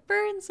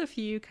burns a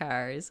few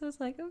cars. I was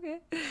like, okay.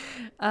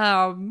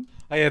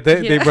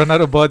 They run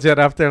out of budget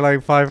after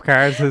like 5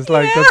 cars. It's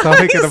like that's all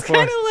he can afford.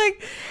 Kind of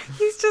like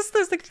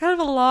there's like kind of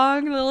a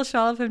long little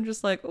shot of him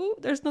just like, oh,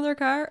 there's another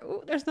car.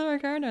 Oh, there's another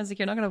car. And I was like,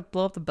 you're not gonna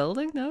blow up the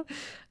building, no.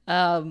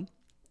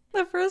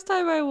 The first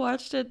time I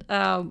watched it,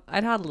 I'd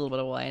had a little bit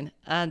of wine,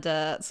 and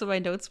so my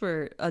notes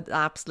were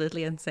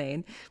absolutely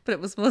insane. But it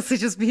was mostly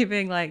just me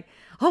being like,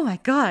 "Oh my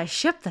god, I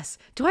ship this!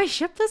 Do I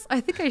ship this? I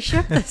think I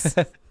ship this."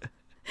 And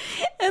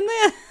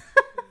then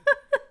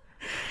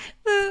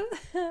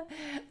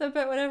the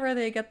bit whenever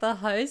they get the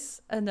house,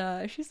 and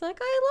she's like,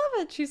 "I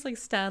love it." She's like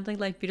standing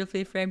like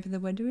beautifully framed in the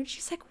window, and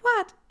she's like,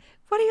 "What?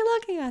 What are you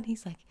looking at?" And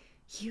he's like,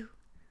 "You.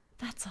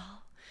 That's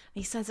all."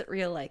 And he says it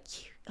real like,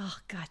 oh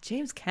god,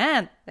 James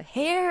Caan, the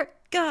hair,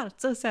 god,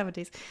 it's so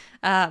 70s.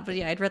 But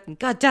yeah, I'd written,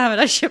 god damn it,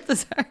 I ship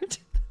this art.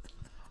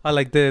 I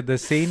like the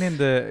scene in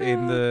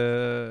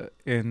the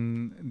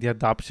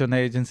adoption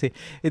agency.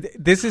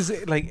 This is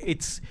like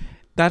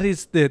that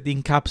is the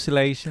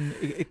encapsulating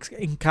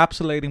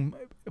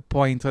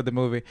point of the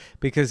movie,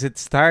 because it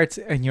starts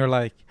and you're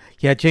like,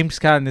 yeah, James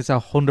Caan is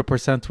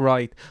 100%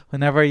 right.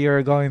 Whenever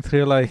you're going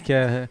through like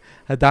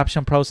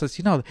adoption process,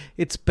 you know,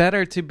 it's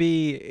better to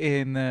be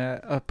in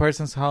a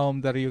person's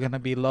home that you're gonna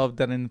be loved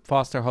than in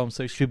foster home.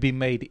 So it should be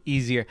made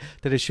easier.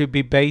 That it should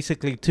be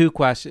basically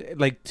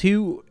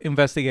 2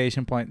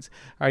 investigation points.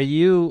 Are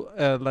you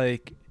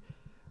like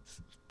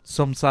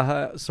some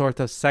sort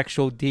of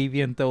sexual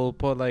deviant that will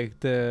put like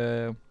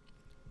the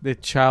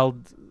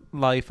child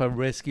life at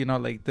risk? You know,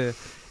 like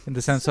in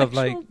the sense of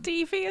like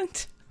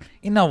deviant.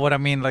 You know what I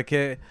mean? Like,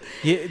 I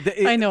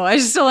know. I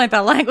just don't like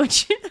that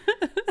language.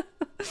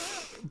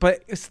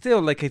 But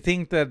still, like, I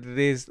think that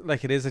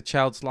it is a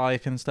child's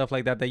life and stuff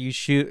like that. That you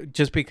should,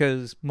 just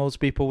because most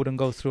people wouldn't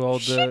go through all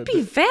should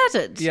be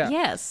vetted. Yeah.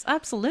 Yes,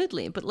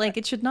 absolutely. But like,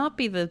 it should not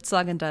be the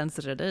song and dance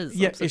that it is.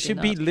 Yeah, it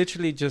should be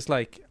literally just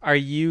like, are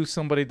you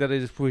somebody that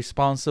is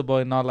responsible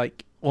and not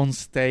like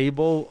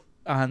unstable?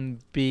 And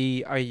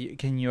B,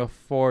 can you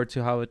afford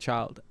to have a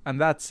child?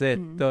 And that's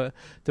it. The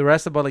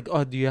rest about like,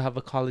 oh, do you have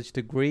a college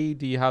degree?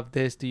 Do you have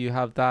this? Do you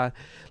have that?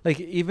 Like,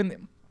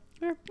 even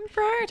we're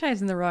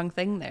prioritizing the wrong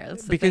thing there.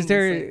 That's because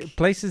there are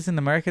places in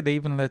America, they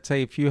even, let's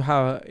say, if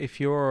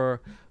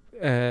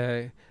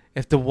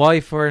the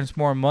wife earns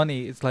more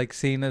money, it's like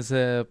seen as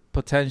a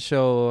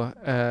potential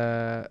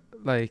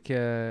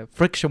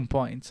friction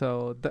point,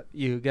 so that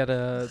you get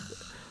a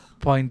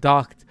point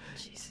docked.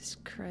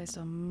 Christ,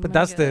 but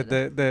that's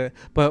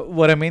but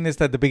what I mean is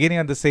that the beginning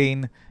of the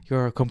scene,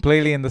 you're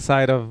completely in the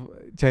side of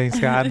James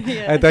Caan,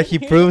 and that he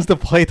proves the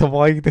point of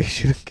why they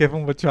shouldn't give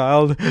him a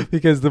child,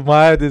 because the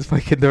man is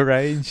fucking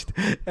deranged.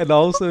 And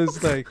also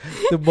it's like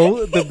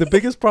the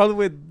biggest problem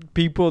with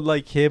people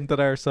like him that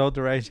are so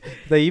deranged,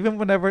 they even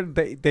whenever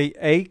they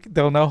ache,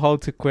 don't know how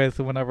to quit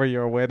whenever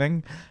you're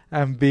winning.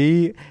 And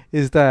B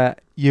is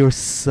that you're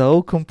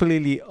so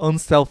completely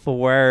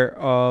unself-aware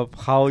of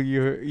how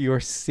you're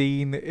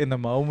seen in the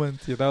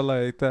moment, you know,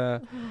 like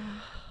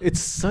it's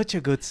such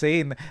a good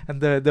scene.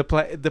 And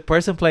the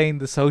person playing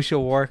the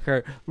social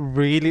worker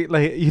really,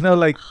 like, you know,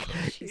 like,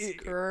 she's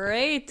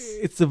great.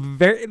 It's a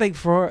very, like,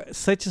 for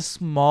such a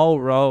small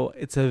role,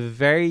 it's a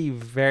very,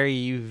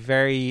 very,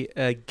 very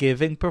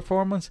giving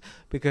performance,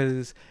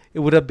 because it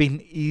would have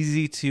been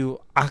easy to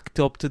act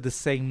up to the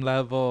same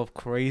level of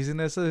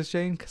craziness as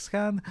James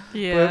Caan.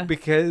 Yeah. But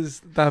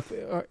because that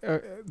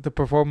the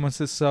performance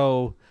is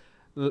so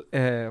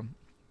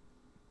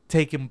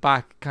taken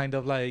back, kind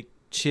of like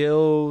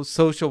chill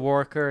social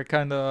worker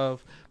kind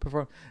of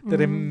perform, that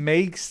it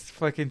makes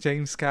fucking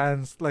James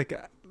Caan's like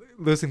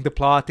losing the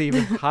plot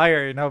even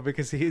higher, you know,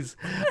 because he's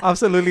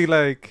absolutely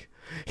like,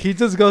 he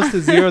just goes to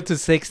 0 to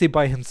 60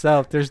 by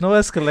himself. There's no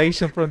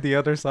escalation from the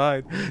other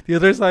side. The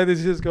other side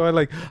is just going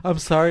like, I'm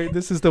sorry,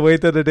 this is the way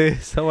that it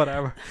is, so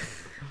whatever.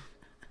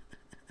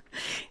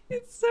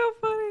 It's so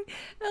funny.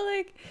 And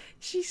like,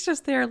 she's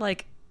just there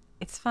like,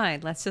 it's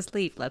fine, let's just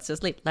leave.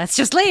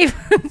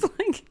 It's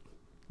like,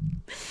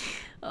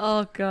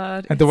 oh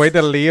god. And the way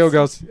that Leo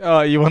goes,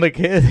 oh, you want a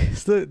kid?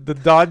 It's the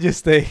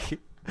dodgiest thing.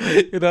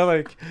 You know,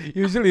 like,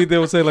 usually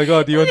they'll say like,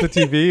 oh, do you want the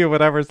TV or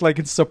whatever. It's like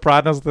in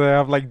Sopranos, they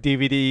have like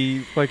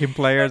DVD fucking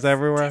players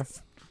everywhere.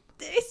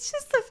 It's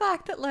just the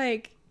fact that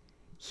like,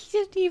 he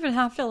didn't even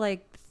have to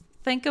like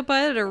think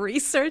about it or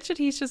research it.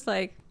 He's just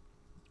like,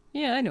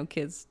 yeah, I know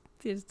kids.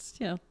 It's,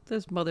 you know,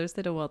 there's mothers,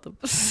 they don't want them.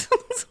 It's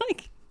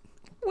like,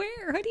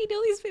 where? How do you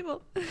know these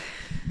people?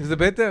 It's the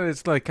bit that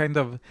it's like kind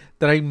of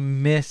that I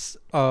miss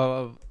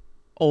of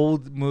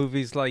old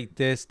movies like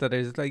this. That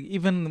is like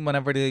even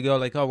whenever they go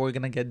like, oh, we're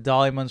gonna get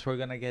diamonds, we're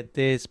gonna get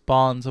this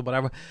bonds or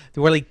whatever.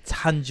 They were like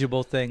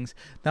tangible things.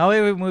 Now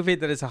every movie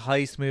that is a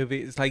heist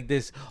movie is like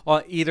this,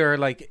 or either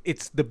like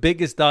it's the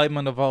biggest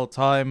diamond of all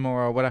time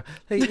or whatever.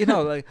 Like, you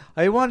know, like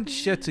I want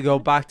shit to go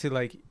back to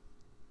like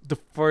the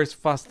first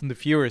Fast and the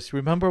Furious.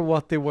 Remember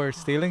what they were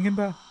stealing in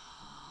that?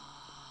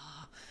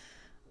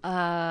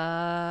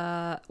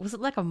 Was it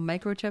like a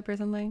microchip or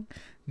something?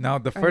 No,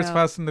 the Or first no?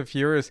 Fast and the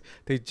Furious,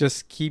 they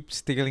just keep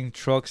stealing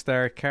trucks that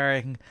are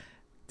carrying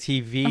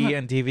TV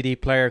and DVD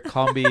player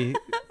combi.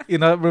 You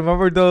know,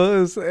 remember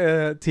those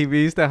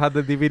TVs that had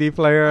the DVD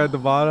player at the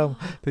bottom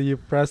that you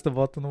press the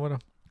button with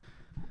them?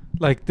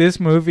 Like this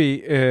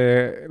movie,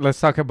 let's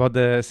talk about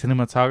the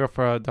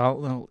cinematographer,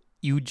 Donald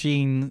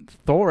Eugene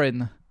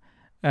Thorin.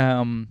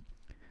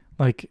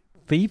 Like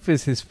Thief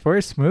is his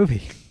first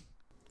movie.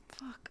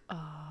 Fuck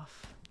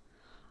off.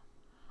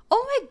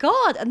 Oh my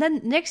god! And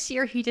then next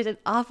year he did An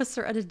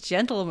Officer and a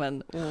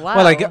Gentleman. Wow.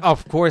 Well, like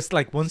of course,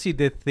 like once you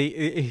did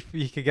if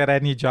you could get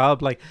any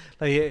job, like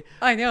I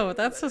know,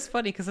 that's just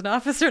funny because An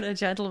Officer and a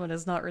Gentleman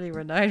is not really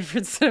renowned for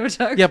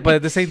cinematography. yeah, but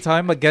at the same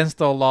time,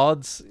 Against All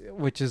Odds,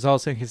 which is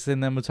also his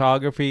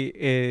cinematography,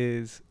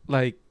 is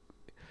like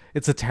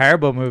it's a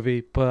terrible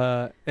movie,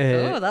 but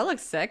oh, that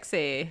looks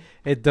sexy.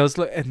 it does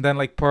look. And then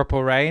like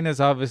Purple Rain is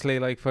obviously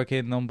like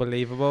fucking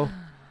unbelievable.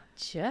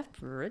 Jeff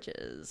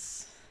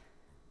Bridges.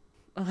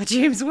 Oh,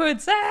 James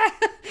Woods.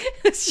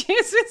 James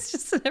Woods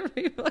just in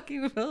every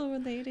fucking film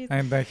in the 80s.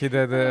 And then he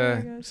did Oh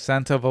my gosh.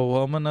 Scent of a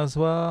Woman as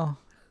well.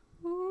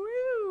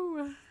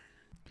 Woo.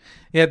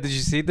 Yeah, did you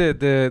see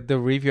the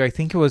review? I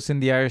think it was in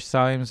the Irish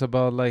Times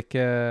about like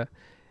the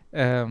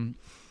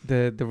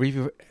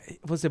review.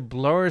 Was it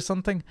Blur or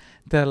something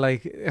that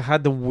like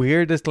had the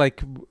weirdest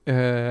like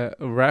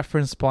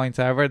reference points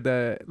ever,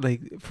 that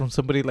like from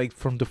somebody like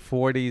from the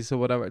 40s or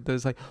whatever.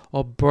 There's like,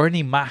 oh,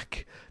 Bernie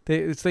Mac.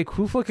 It's like,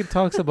 who fucking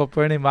talks about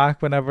Bernie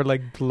Mac whenever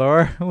like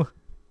Blur? Who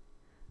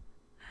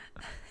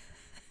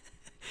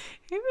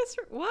was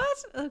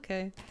what?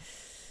 Okay.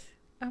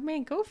 I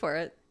mean, go for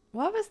it.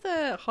 What was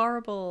the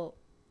horrible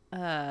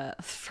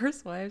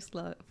First Wives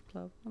Club?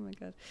 Oh my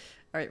god.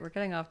 All right, we're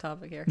getting off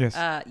topic here. Yes.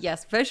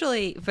 Yes,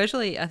 visually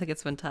I think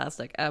it's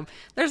fantastic.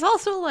 There's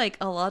also like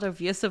a lot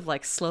of use of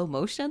like slow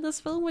motion in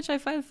this film, which I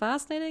find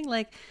fascinating.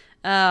 Like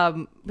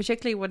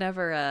particularly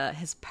whenever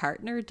his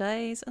partner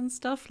dies and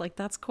stuff, like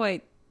that's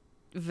quite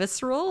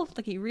visceral.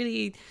 Like he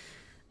really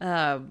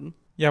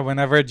Yeah,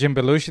 whenever Jim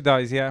Belushi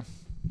dies, yeah.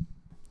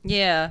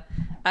 yeah.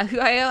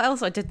 I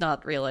also did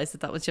not realize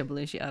that was Jim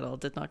Belushi at all.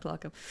 Did not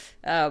clock him.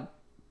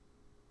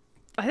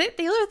 I think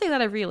the other thing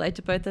that I really liked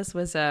about this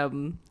was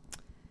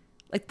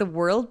like the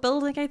world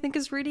building. I think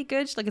is really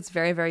good. Like it's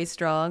very, very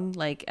strong.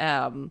 Like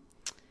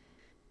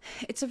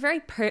it's a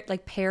very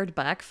pared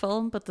back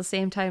film, but at the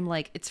same time,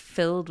 like it's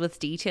filled with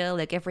detail.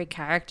 Like every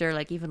character,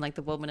 like even like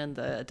the woman in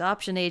the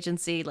adoption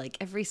agency, like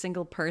every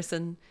single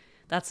person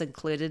that's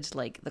included,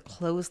 like the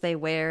clothes they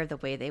wear, the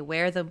way they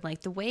wear them,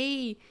 like the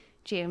way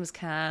James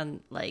Caan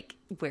like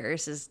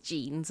wears his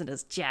jeans and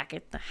his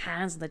jacket, the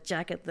hands in the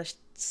jacket, the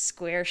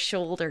square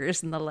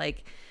shoulders, and the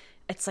like.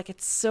 It's like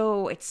it's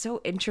so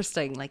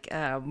interesting. Like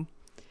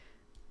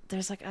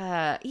there's like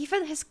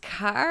even his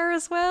car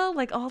as well.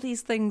 Like all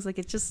these things. Like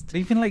it just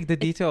Even like the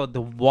detail of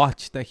the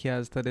watch that he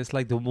has, that is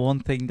like the one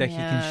thing that he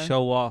Yeah. can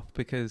show off,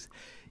 because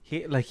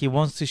he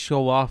wants to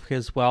show off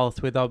his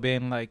wealth without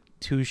being like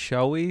too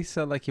showy,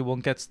 so like he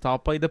won't get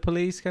stopped by the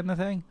police kind of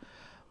thing.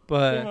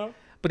 But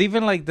but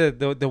even like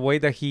the way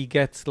that he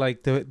gets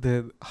like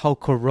the how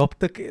corrupt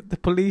the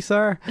police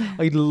are,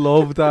 I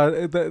love that.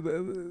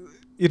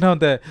 You know,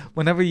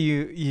 whenever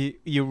you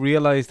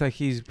realize that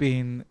he's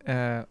being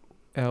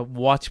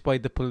watched by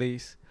the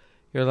police,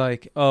 you're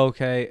like, oh,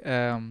 okay,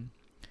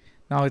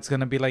 now it's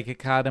gonna be like a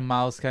cat and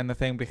mouse kind of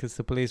thing because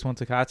the police want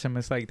to catch him.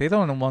 It's like they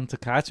don't want to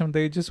catch him;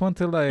 they just want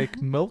to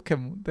like milk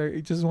him.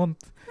 They just want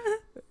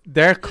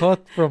their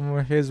cut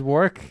from his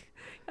work.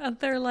 and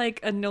they're like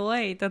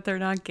annoyed that they're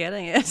not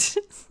getting it.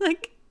 It's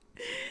like,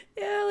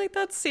 yeah, like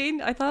that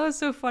scene. I thought it was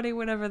so funny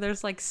whenever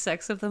there's like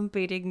 6 of them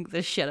beating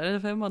the shit out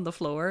of him on the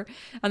floor,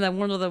 and then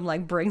one of them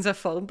like brings a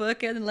phone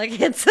book in and like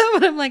hits him,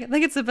 and I'm like, I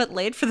think it's a bit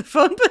late for the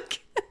phone book.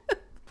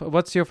 But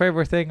what's your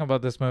favorite thing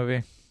about this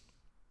movie?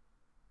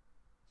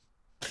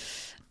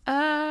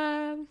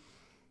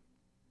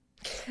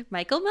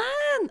 Michael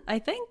Mann, I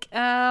think.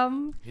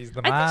 He's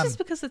the I man. think just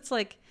because it's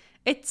like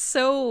it's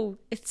so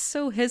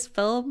his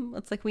film.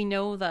 It's like we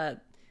know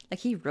that like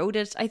he wrote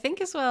it. I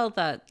think as well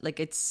that like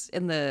it's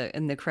in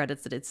the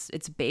credits that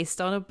it's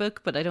based on a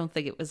book, but I don't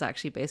think it was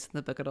actually based on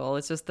the book at all.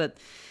 It's just that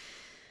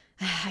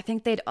I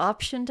think they'd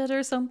optioned it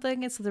or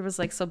something, and so there was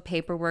like some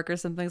paperwork or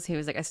something. So he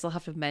was like, I still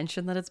have to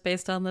mention that it's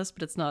based on this,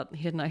 but it's not.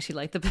 He didn't actually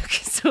like the book,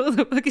 so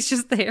the book is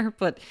just there.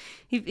 But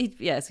he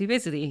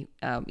basically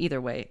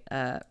either way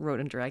wrote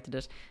and directed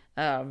it.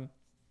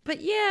 But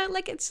yeah,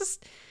 like it's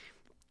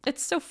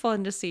so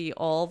fun to see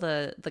all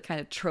the kind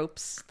of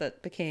tropes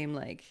that became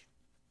like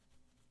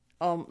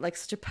like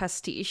such a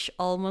pastiche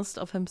almost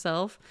of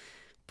himself.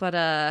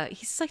 But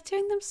he's like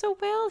doing them so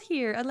well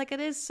here, and like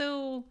it's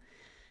so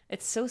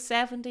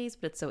 70s,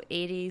 but it's so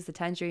 80s. The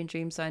Tangerine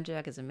Dream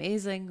soundtrack is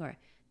amazing, or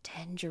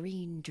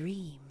Tangerine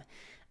Dream,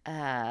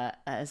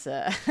 as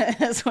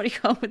as what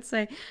you would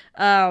say.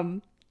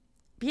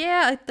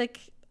 Yeah,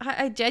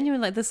 I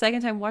genuinely, like, the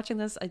second time watching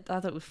this, I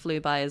thought it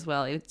flew by as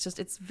well.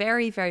 It's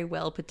very, very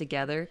well put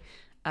together.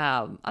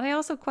 And I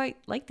also quite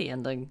like the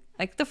ending.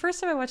 Like, the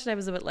first time I watched it, I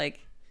was a bit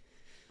like,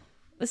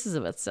 this is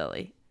a bit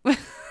silly.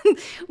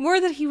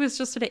 More that he was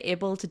just sort of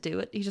able to do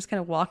it. He just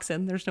kind of walks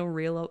in. There's no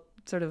real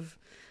sort of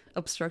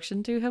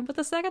obstruction to him. But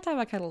the second time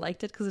I kind of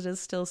liked it because it is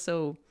still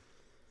so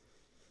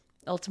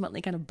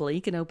ultimately kind of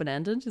bleak and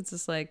open-ended. It's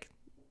just like,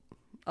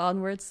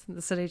 onwards,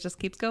 the city just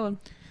keeps going.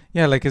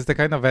 Yeah, like, it's the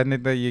kind of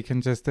ending that you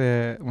can just,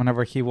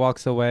 whenever he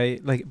walks away,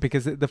 like,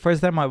 because the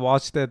first time I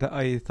watched it,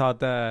 I thought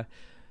that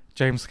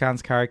James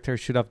Caan's character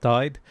should have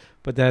died.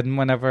 But then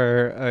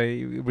whenever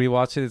I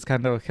rewatch it, it's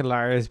kind of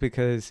hilarious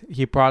because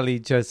he probably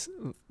just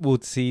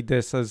would see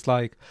this as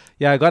like,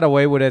 yeah, I got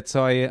away with it,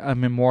 so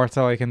I'm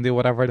immortal, I can do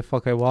whatever the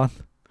fuck I want.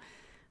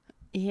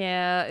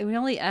 Yeah, it would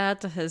only add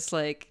to his,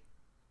 like,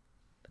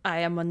 I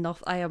am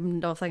nothing, I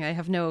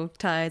have no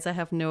ties, I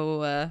have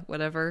no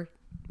whatever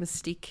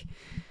mystique.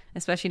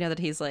 Especially now that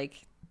he's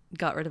like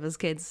got rid of his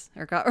kids,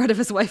 or got rid of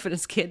his wife and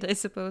his kid, I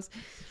suppose.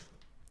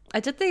 I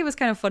did think it was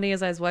kind of funny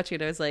as I was watching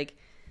it. I was like,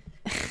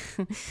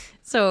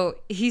 so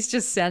he's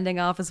just sending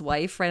off his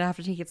wife right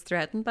after he gets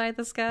threatened by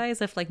this guy,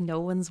 as if like no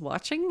one's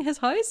watching his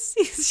house.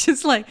 He's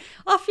just like,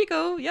 off you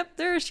go. Yep,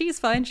 there, she's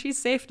fine.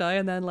 She's safe now.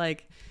 And then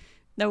like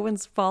no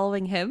one's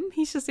following him.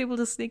 He's just able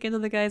to sneak into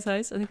the guy's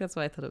house. I think that's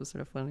why I thought it was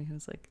sort of funny. I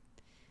was like,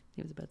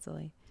 he was a bit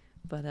silly.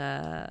 But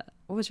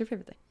what was your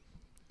favorite thing?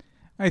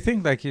 I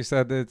think, like you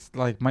said, it's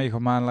like Michael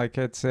Mann. Like,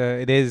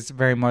 it is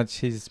very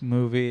much his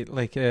movie.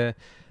 Like,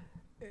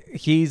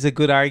 he's a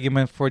good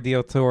argument for the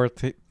auteur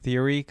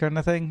theory kind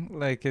of thing.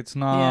 Like, it's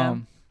not,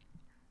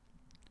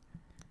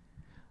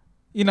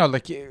 you know,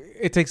 like,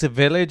 it takes a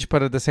village,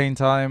 but at the same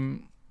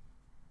time,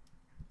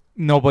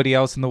 nobody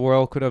else in the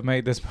world could have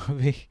made this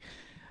movie.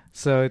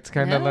 So it's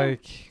kind of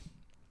like,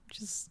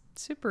 just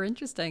super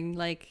interesting.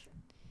 Like,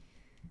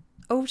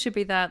 should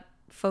be that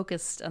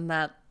focused and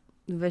that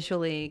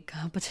visually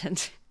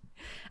competent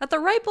at the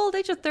ripe old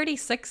age of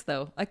 36,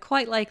 though. I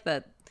quite like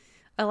that.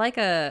 I like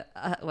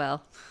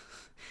well,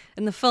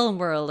 in the film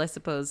world, I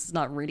suppose, it's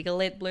not really a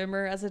late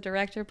bloomer as a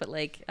director, but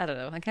like, I don't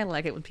know, I kind of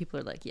like it when people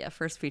are like, yeah,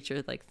 first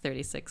feature like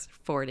 36,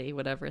 40,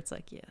 whatever. It's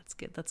like, yeah, it's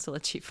good, that's still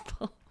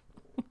achievable.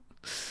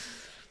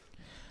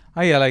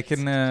 Oh yeah, like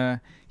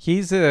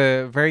he's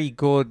a very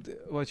good,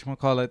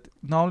 whatchamacallit,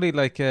 not only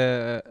like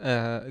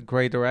a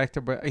great director,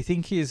 but I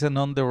think he's an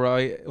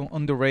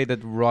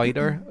underrated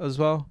writer as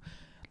well.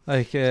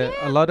 Like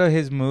a lot of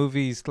his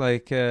movies,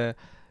 like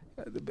they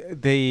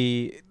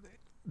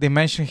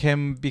mention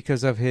him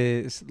because of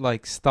his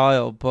like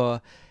style,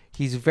 but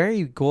he's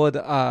very good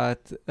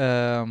at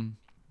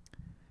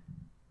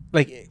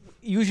like,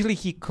 usually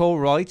he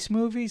co-writes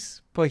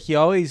movies, but he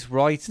always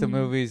writes the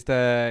movies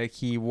that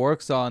he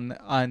works on,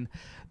 and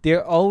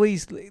they're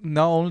always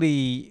not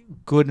only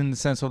good in the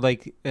sense of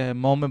like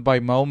moment by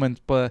moment,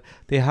 but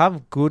they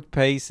have good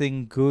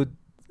pacing, good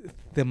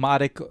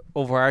thematic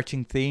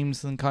overarching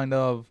themes, and kind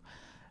of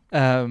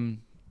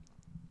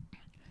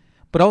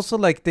but also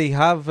like they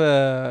have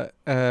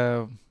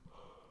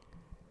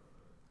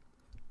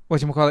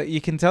you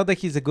can tell that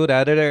he's a good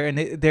editor, and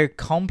they're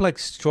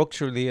complex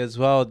structurally as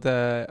well.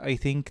 I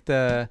think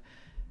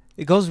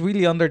it goes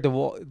really under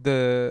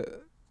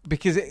the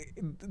because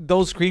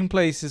those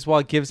screenplays is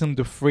what gives him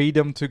the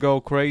freedom to go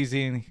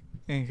crazy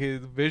in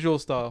his visual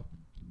style.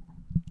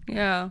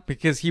 Yeah,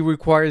 because he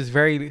requires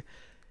very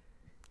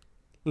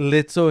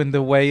little in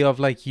the way of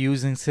like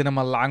using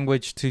cinema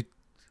language to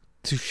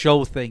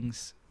show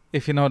things,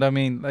 if you know what I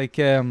mean. Like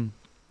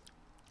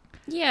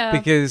yeah,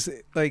 because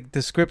like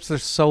the scripts are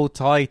so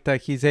tight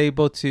that he's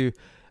able to,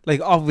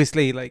 like,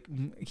 obviously like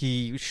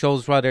he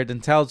shows rather than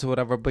tells or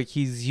whatever, but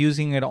he's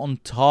using it on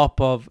top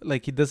of,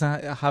 like, he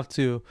doesn't have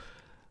to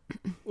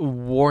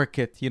work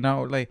it, you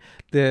know. Like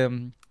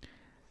the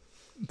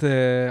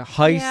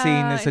high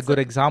scene is a good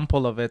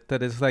example of it,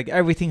 that is like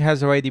everything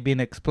has already been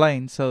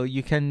explained, so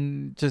you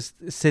can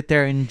just sit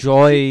there,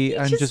 enjoy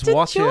and just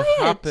watch it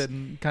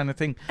happen, kind of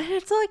thing. And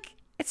it's like,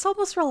 it's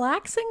almost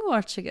relaxing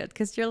watching it,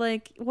 because you're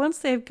like, once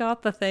they've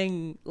got the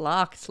thing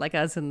locked, like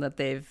as in that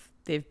they've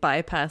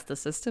bypassed the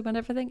system and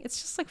everything, it's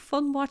just like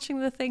fun watching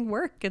the thing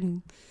work.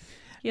 And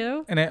you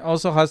know, and it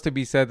also has to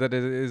be said that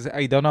it is,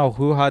 I don't know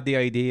who had the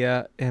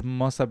idea, it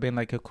must have been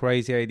like a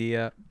crazy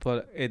idea,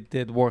 but it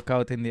did work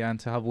out in the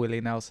end to have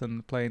Willie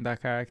Nelson playing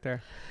that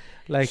character.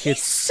 Like, he's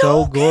it's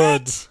so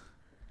good.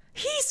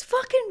 He's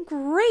fucking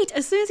great.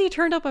 As soon as he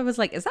turned up, I was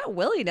like, is that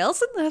Willie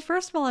Nelson?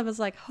 First of all, I was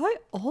like, how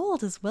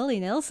old is Willie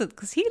Nelson?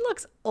 Because he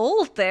looks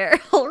old there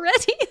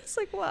already. It's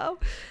like, wow.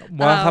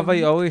 Well, have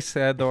I always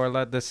said,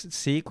 Orla, the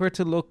secret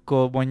to look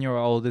good when you're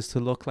old is to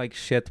look like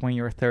shit when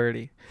you're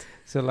 30.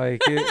 So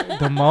like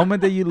the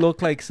moment that you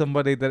look like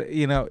somebody that,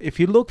 you know, if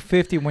you look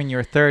 50 when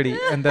you're 30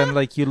 and then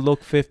like you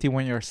look 50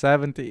 when you're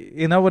 70,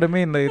 you know what I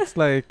mean? Like, it's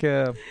like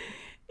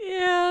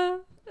Yeah,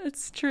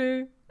 it's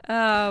true.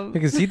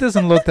 Because he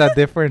doesn't look that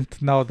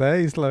different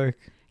nowadays. Like,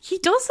 he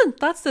doesn't.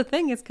 That's the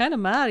thing. It's kind of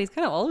mad. He's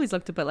kind of always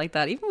looked a bit like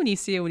that. Even when you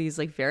see him when he's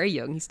like very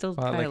young, he still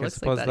kind of like, looks I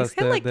suppose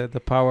like that. that's the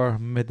power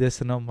of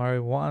medicinal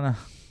marijuana.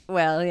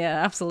 Well,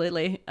 yeah,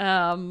 absolutely.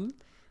 Gotta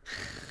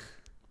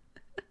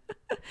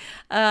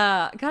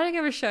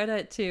give a shout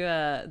out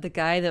to the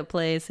guy that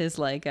plays his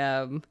like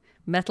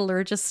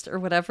metallurgist or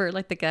whatever,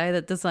 like the guy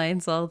that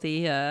designs all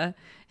the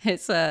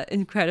his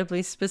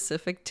incredibly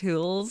specific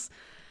tools.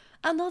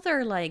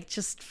 Another like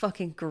just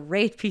fucking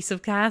great piece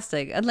of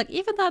casting. And like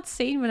even that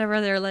scene whenever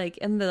they're like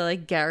in the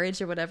like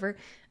garage or whatever,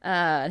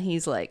 and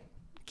he's like,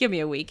 give me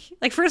a week.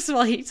 Like, first of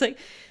all, he's like,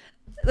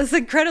 this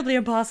incredibly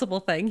impossible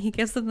thing. He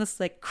gives them this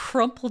like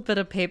crumpled bit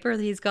of paper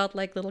that he's got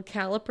like little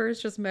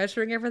calipers just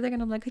measuring everything.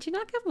 And I'm like, could you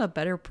not give him a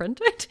better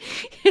printout?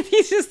 And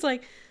he's just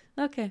like,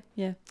 okay,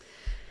 yeah,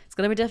 it's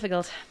gonna be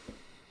difficult.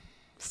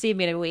 See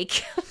me in a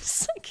week. I'm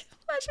just like,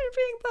 imagine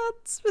being that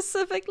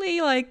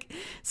specifically like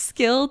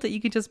skilled that you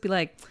could just be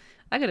like,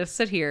 I gotta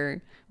sit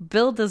here,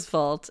 build this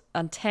vault,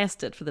 and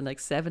test it for the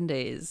next 7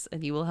 days,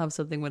 and you will have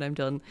something when I'm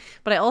done.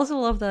 But I also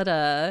love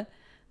that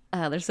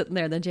they're sitting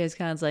there, and then James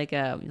Caan's like,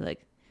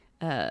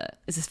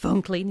 is his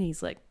phone clean? And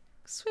he's like,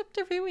 swept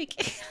every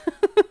week.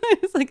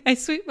 It's like, I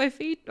sweep my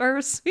feet, or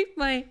I sweep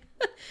my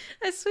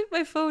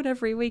phone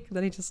every week. And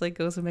then he just like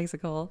goes and makes a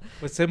call.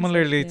 But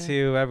similarly like,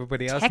 to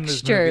everybody else in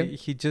this movie,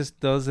 he just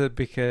does it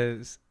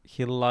because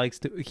he likes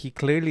to. He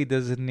clearly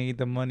doesn't need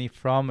the money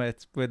from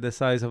it with the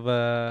size of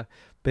a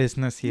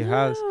business he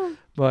has.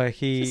 But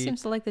he just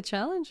seems to like the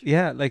challenge.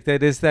 Yeah, like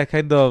that is that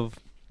kind of.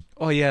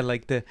 Oh yeah,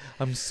 like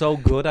I'm so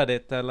good at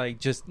it that like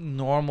just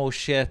normal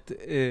shit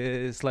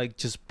is like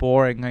just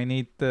boring. I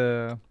need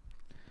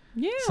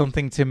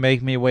something to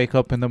make me wake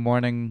up in the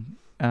morning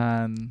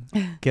and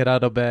get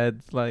out of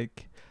bed.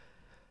 Like,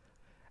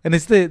 and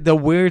it's the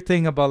weird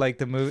thing about like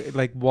the movie,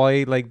 like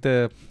why like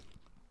I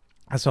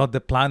saw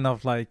the plan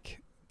of like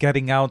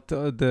getting out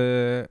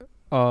the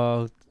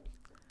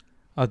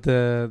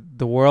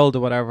world or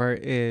whatever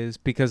is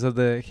because of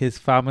his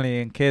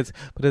family and kids.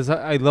 But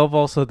I love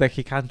also that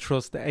he can't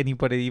trust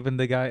anybody, even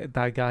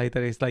that guy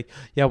that is like,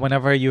 yeah,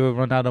 whenever you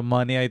run out of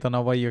money, I don't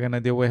know what you're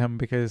gonna do with him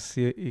because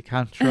you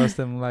can't trust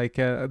him. Like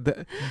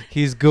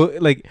he's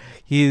good, like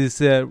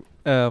he's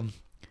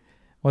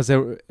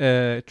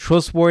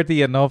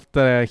trustworthy enough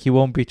that he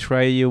won't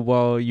betray you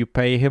while you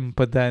pay him,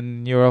 but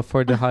then you're up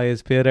for the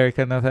highest bidder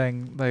kind of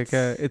thing. Like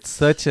it's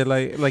such a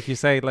like you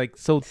say, like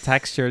so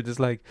textured. It's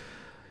like,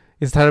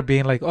 instead of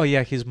being like, oh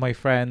yeah, he's my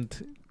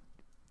friend,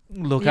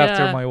 look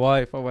after my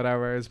wife or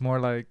whatever, it's more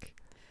like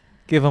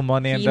give him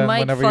money and then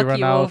whenever you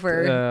run out,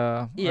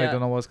 I don't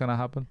know what's gonna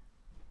happen.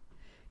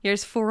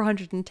 Here's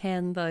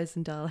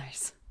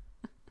 $410,000.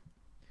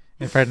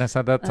 In fairness,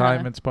 at that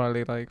time, it's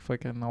probably like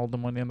fucking all the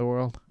money in the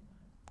world.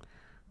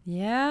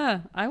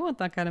 Yeah, I want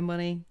that kind of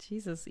money.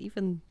 Jesus,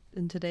 even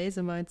in today's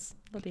amounts,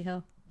 bloody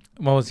hell.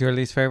 What was your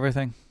least favorite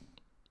thing?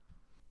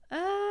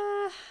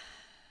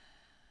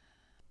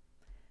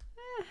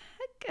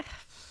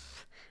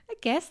 I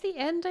guess the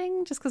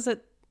ending, just because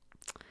it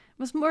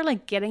was more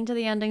like getting to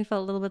the ending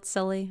felt a little bit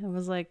silly. It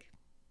was like,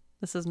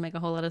 this doesn't make a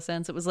whole lot of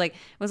sense. It was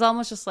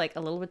almost just like a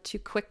little bit too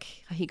quick.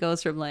 He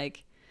goes from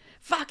like,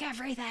 fuck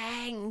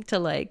everything to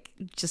like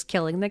just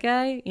killing the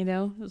guy, you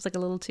know? It was like a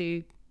little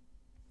too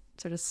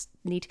sort of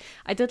neat.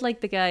 I did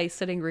like the guy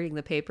sitting reading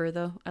the paper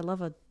though. I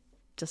love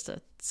just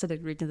a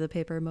sitting reading the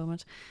paper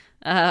moment.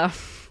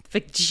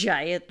 Big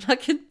giant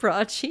fucking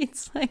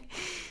broadsheets. Like,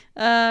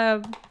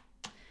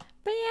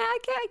 but yeah,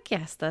 I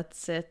guess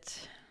that's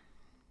it.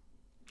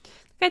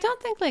 Like, I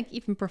don't think like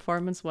even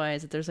performance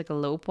wise that there's like a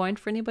low point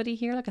for anybody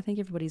here. Like I think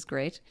everybody's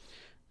great.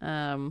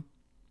 Yeah.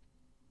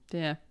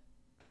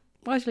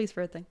 What's your least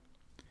favorite thing?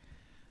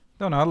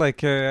 Don't know,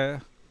 like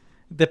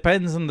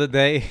depends on the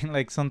day.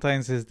 Like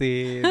sometimes it's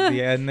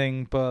the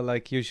ending, but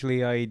like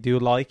usually I do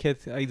like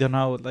it. I don't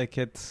know, like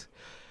it's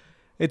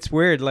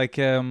weird. Like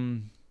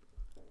you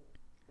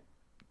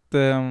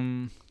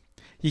can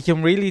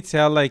really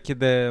tell like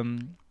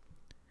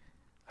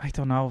I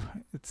don't know.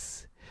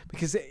 It's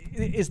because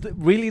it's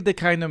really the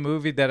kind of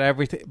movie that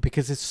everything,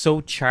 because it's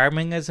so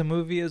charming as a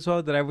movie as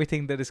well, that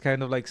everything that is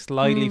kind of like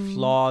slightly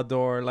flawed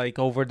or like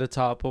over the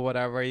top or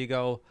whatever, you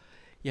go,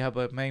 yeah,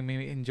 but make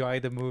me enjoy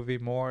the movie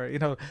more. You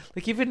know,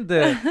 like even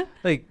the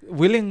like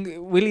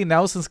Willie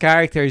Nelson's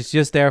character is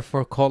just there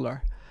for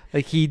color.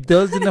 Like he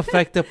doesn't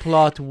affect the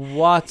plot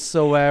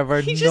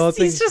whatsoever. He's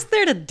just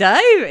there to die,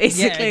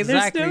 basically. Yeah,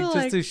 exactly. There's no,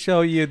 just to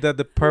show you that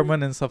the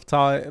permanence of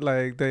time,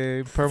 like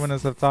the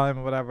permanence of time,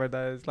 or whatever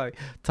that is. Like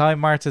time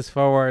marches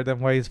forward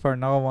and waits for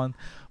no one.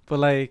 But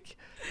like,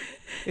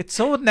 it's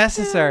so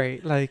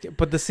unnecessary. Like,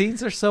 but the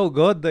scenes are so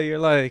good that you're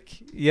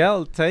like, yeah,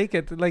 I'll take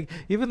it. Like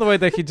even the way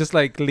that he just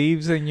like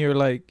leaves and you're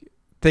like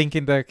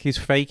thinking that he's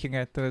faking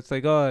it. That it's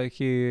like, oh,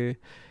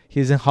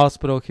 he's in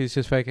hospital, he's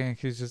just faking,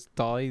 he just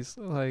dies.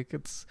 Like,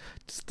 it's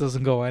just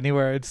doesn't go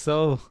anywhere. It's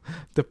so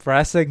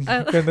depressing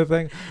kind of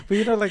thing. But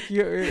you know, like,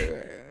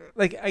 you're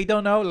like, I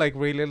don't know, like,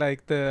 really,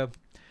 like the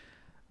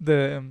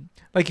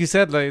like you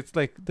said, like, it's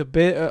like the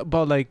bit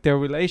about like their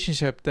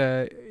relationship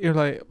that you're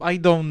like, I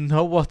don't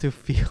know what to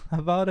feel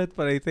about it,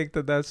 but I think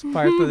that that's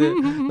part of it.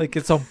 Like,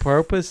 it's on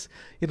purpose.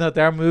 You know,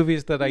 there are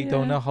movies that I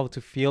don't know how to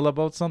feel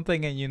about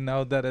something, and you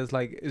know that it's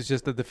like, it's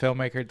just that the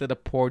filmmaker did a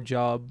poor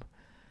job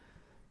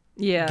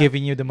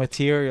giving you the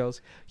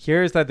materials.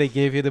 Here's that they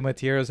gave you the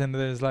materials, and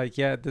there's like,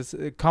 this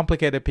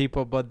complicated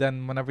people, but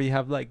then whenever you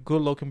have like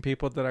good looking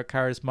people that are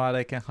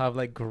charismatic and have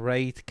like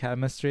great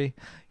chemistry,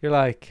 you're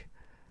like,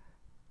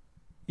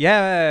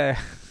 yeah,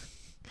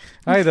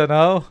 I don't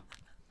know.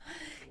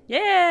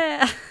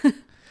 Yeah.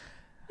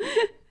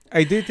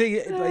 I do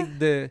think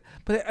like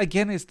but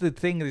again, it's the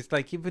thing. It's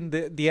like even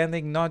the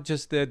ending, not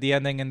just the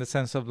ending in the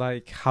sense of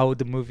like how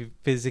the movie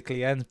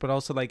physically ends, but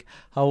also like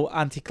how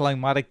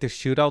anticlimactic the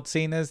shootout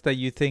scene is. That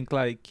you think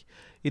like,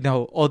 you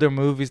know, other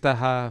movies that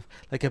have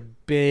like a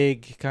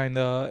big kind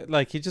of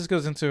like, he just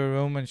goes into a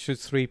room and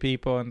shoots 3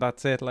 people and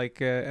that's it.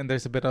 Like, and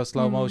there's a bit of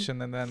slow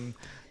motion and then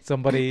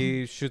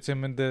somebody shoots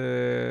him in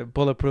the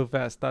bulletproof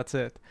vest. That's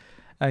it,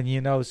 and you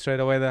know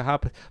straight away that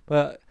happened.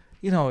 But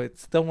you know,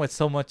 it's done with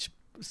such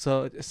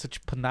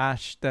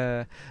panache.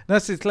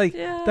 It's like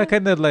that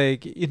kind of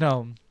like, you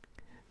know,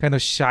 kind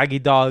of Shaggy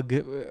Dog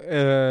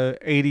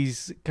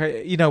 80s.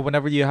 You know,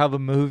 whenever you have a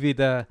movie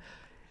that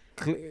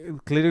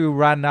clearly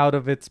ran out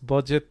of its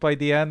budget by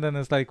the end, and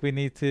it's like,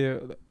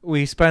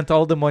 we spent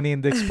all the money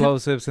in the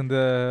explosives and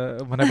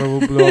whenever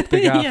we blew up the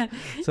gaff.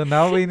 So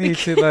now we need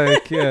to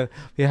like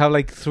we have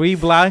like 3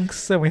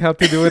 blanks and we have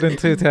to do it in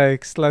 2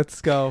 takes.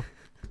 Let's go.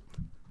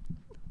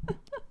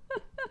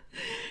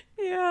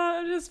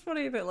 Yeah, it's just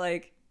funny that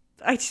like,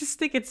 I just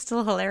think it's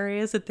still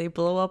hilarious that they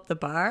blow up the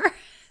bar.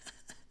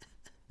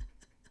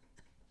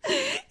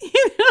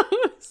 You know,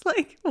 it's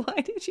like,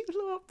 why did you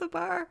blow up the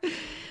bar?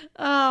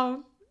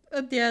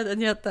 And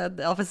yet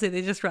that obviously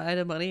they just ran out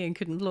of money and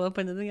couldn't blow up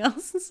anything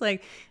else. It's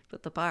like,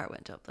 but the bar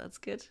went up. That's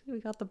good. We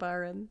got the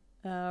bar in.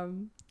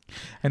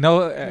 I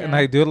know, and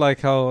I do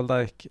like how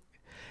like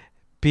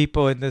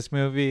people in this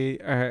movie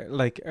are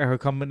a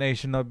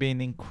combination of being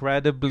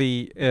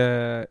incredibly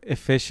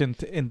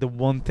efficient in the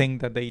one thing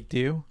that they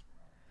do,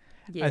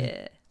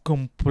 and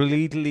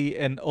completely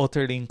and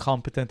utterly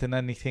incompetent in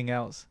anything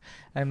else.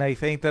 And I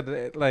think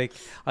that like,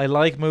 I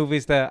like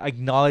movies that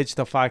acknowledge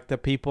the fact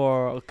that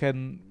people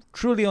can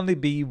truly only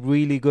be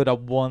really good at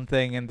one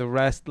thing and the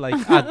rest like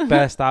at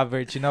best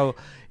average. You know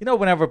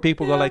whenever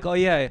people go like, oh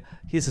yeah,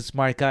 he's a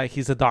smart guy,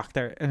 he's a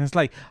doctor, and it's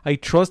like, I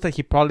trust that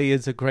he probably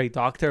is a great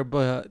doctor,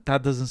 but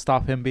that doesn't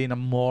stop him being a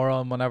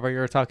moron whenever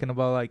you're talking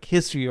about like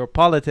history or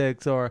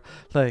politics or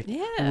like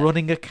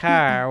running a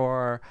car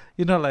or,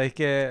 you know, like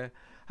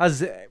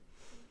has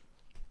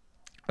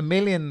a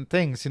million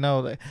things, you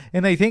know.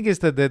 And I think it's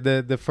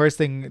the first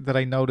thing that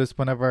I noticed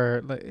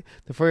whenever like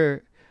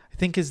I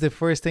think is the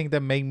first thing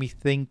that made me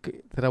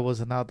think that I was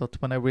an adult,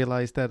 when I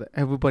realized that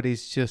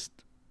everybody's just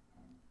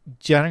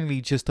generally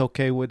just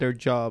okay with their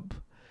job.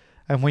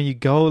 And when you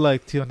go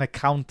like to an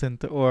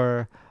accountant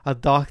or a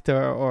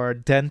doctor or a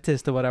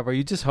dentist or whatever,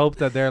 you just hope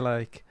that they're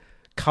like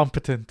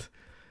competent.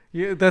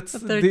 Yeah, that's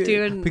they're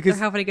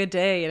having a good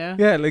day, you know.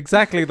 Yeah,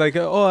 exactly. Like,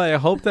 oh, I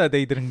hope that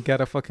they didn't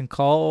get a fucking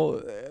call,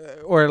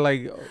 or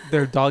like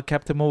their dog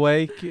kept them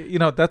awake. You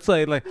know, that's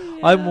like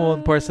I'm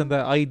one person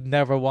that I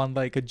never want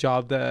like a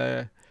job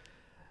that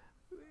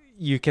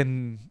you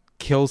can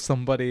kill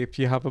somebody if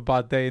you have a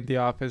bad day in the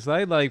office.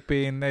 I like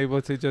being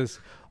able to just,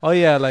 oh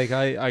yeah, like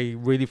I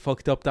really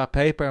fucked up that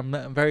paper.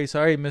 I'm very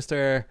sorry,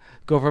 Mr.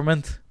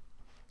 Government.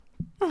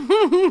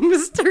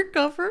 Mr.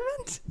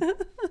 Government?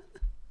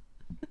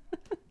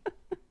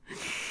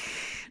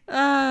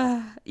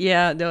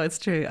 Yeah, no, it's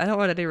true. I don't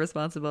want any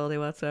responsibility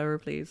whatsoever,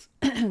 please.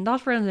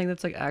 Not for anything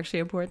that's like actually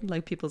important,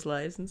 like people's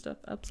lives and stuff.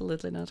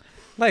 Absolutely not.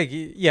 Like,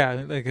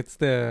 yeah, like it's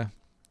the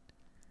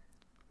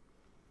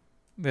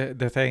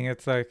thing.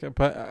 It's like,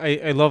 but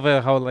I love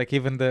it how like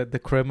even the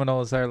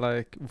criminals are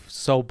like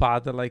so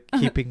bad at like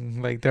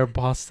keeping like their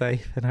boss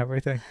safe and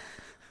everything.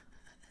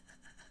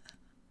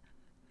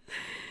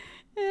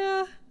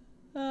 Yeah.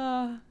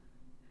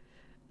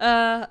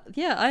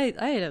 Yeah, I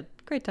had a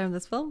great time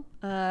with this film.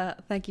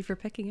 Thank you for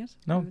picking it.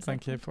 No,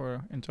 thank you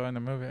for enjoying the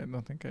movie. I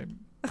don't think I'm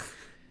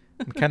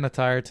kind of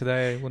tired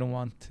today. I wouldn't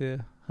want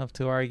to have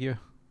to argue.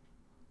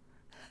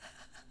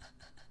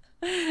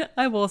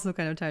 I'm also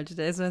kind of tired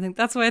today, so I think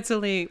that's why it's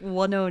only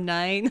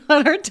 1:09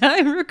 on our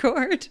time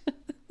record.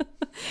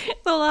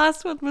 The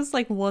last one was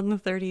like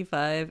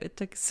 1:35. It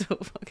took so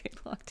fucking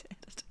long to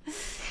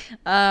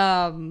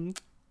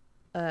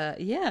edit.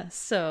 Yeah,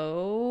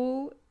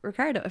 so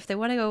Ricardo, if they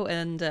want to go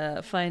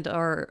and find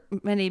our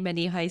many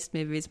heist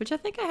movies, which I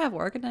think I have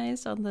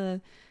organized on the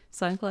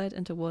SoundCloud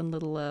into one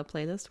little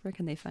playlist, where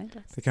can they find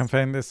us? They can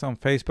find this on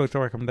Facebook, The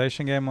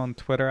Recommendation Game, on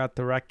Twitter at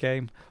The Rec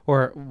Game,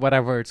 or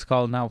whatever it's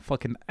called now,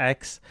 fucking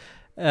X.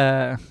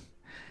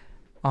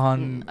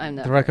 on I'm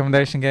the never.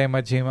 recommendation game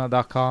at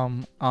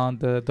gmail.com, on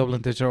the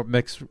Dublin Digital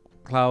Mix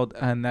Cloud,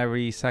 and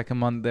every second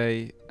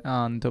Monday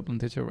on Dublin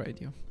Digital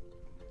Radio.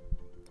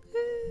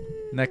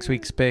 Next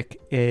week's pick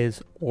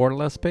is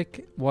Orla's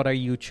pick. What are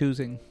you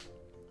choosing?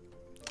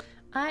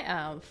 I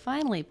am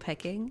finally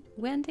picking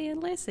Wendy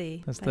and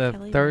Lucy. That's by the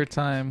Kelly third Reichardt.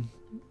 time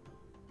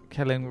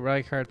Kelly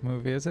Reichardt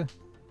movie, is it?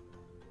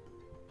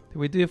 Did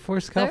we do a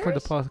first count for the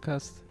Third?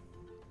 podcast?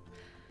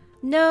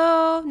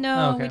 No,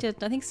 Oh, okay. we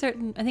didn't.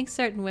 I think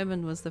certain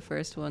women was the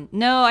first one.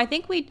 No, I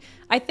think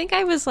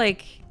I was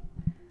like,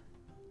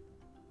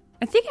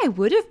 I think I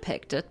would have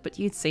picked it, but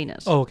you'd seen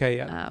it. Oh, okay,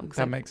 yeah. 'cause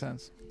That I- makes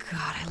sense.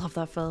 God, I love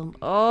that film.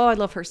 Oh, I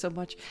love her so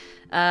much.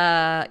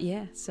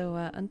 Yeah. So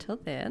until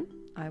then,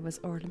 I was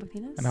Orla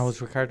McNeilus. And I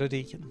was Ricardo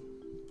Deacon.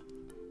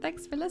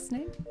 Thanks for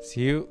listening.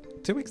 See you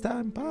 2 weeks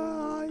time.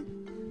 Bye.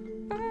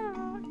 Bye.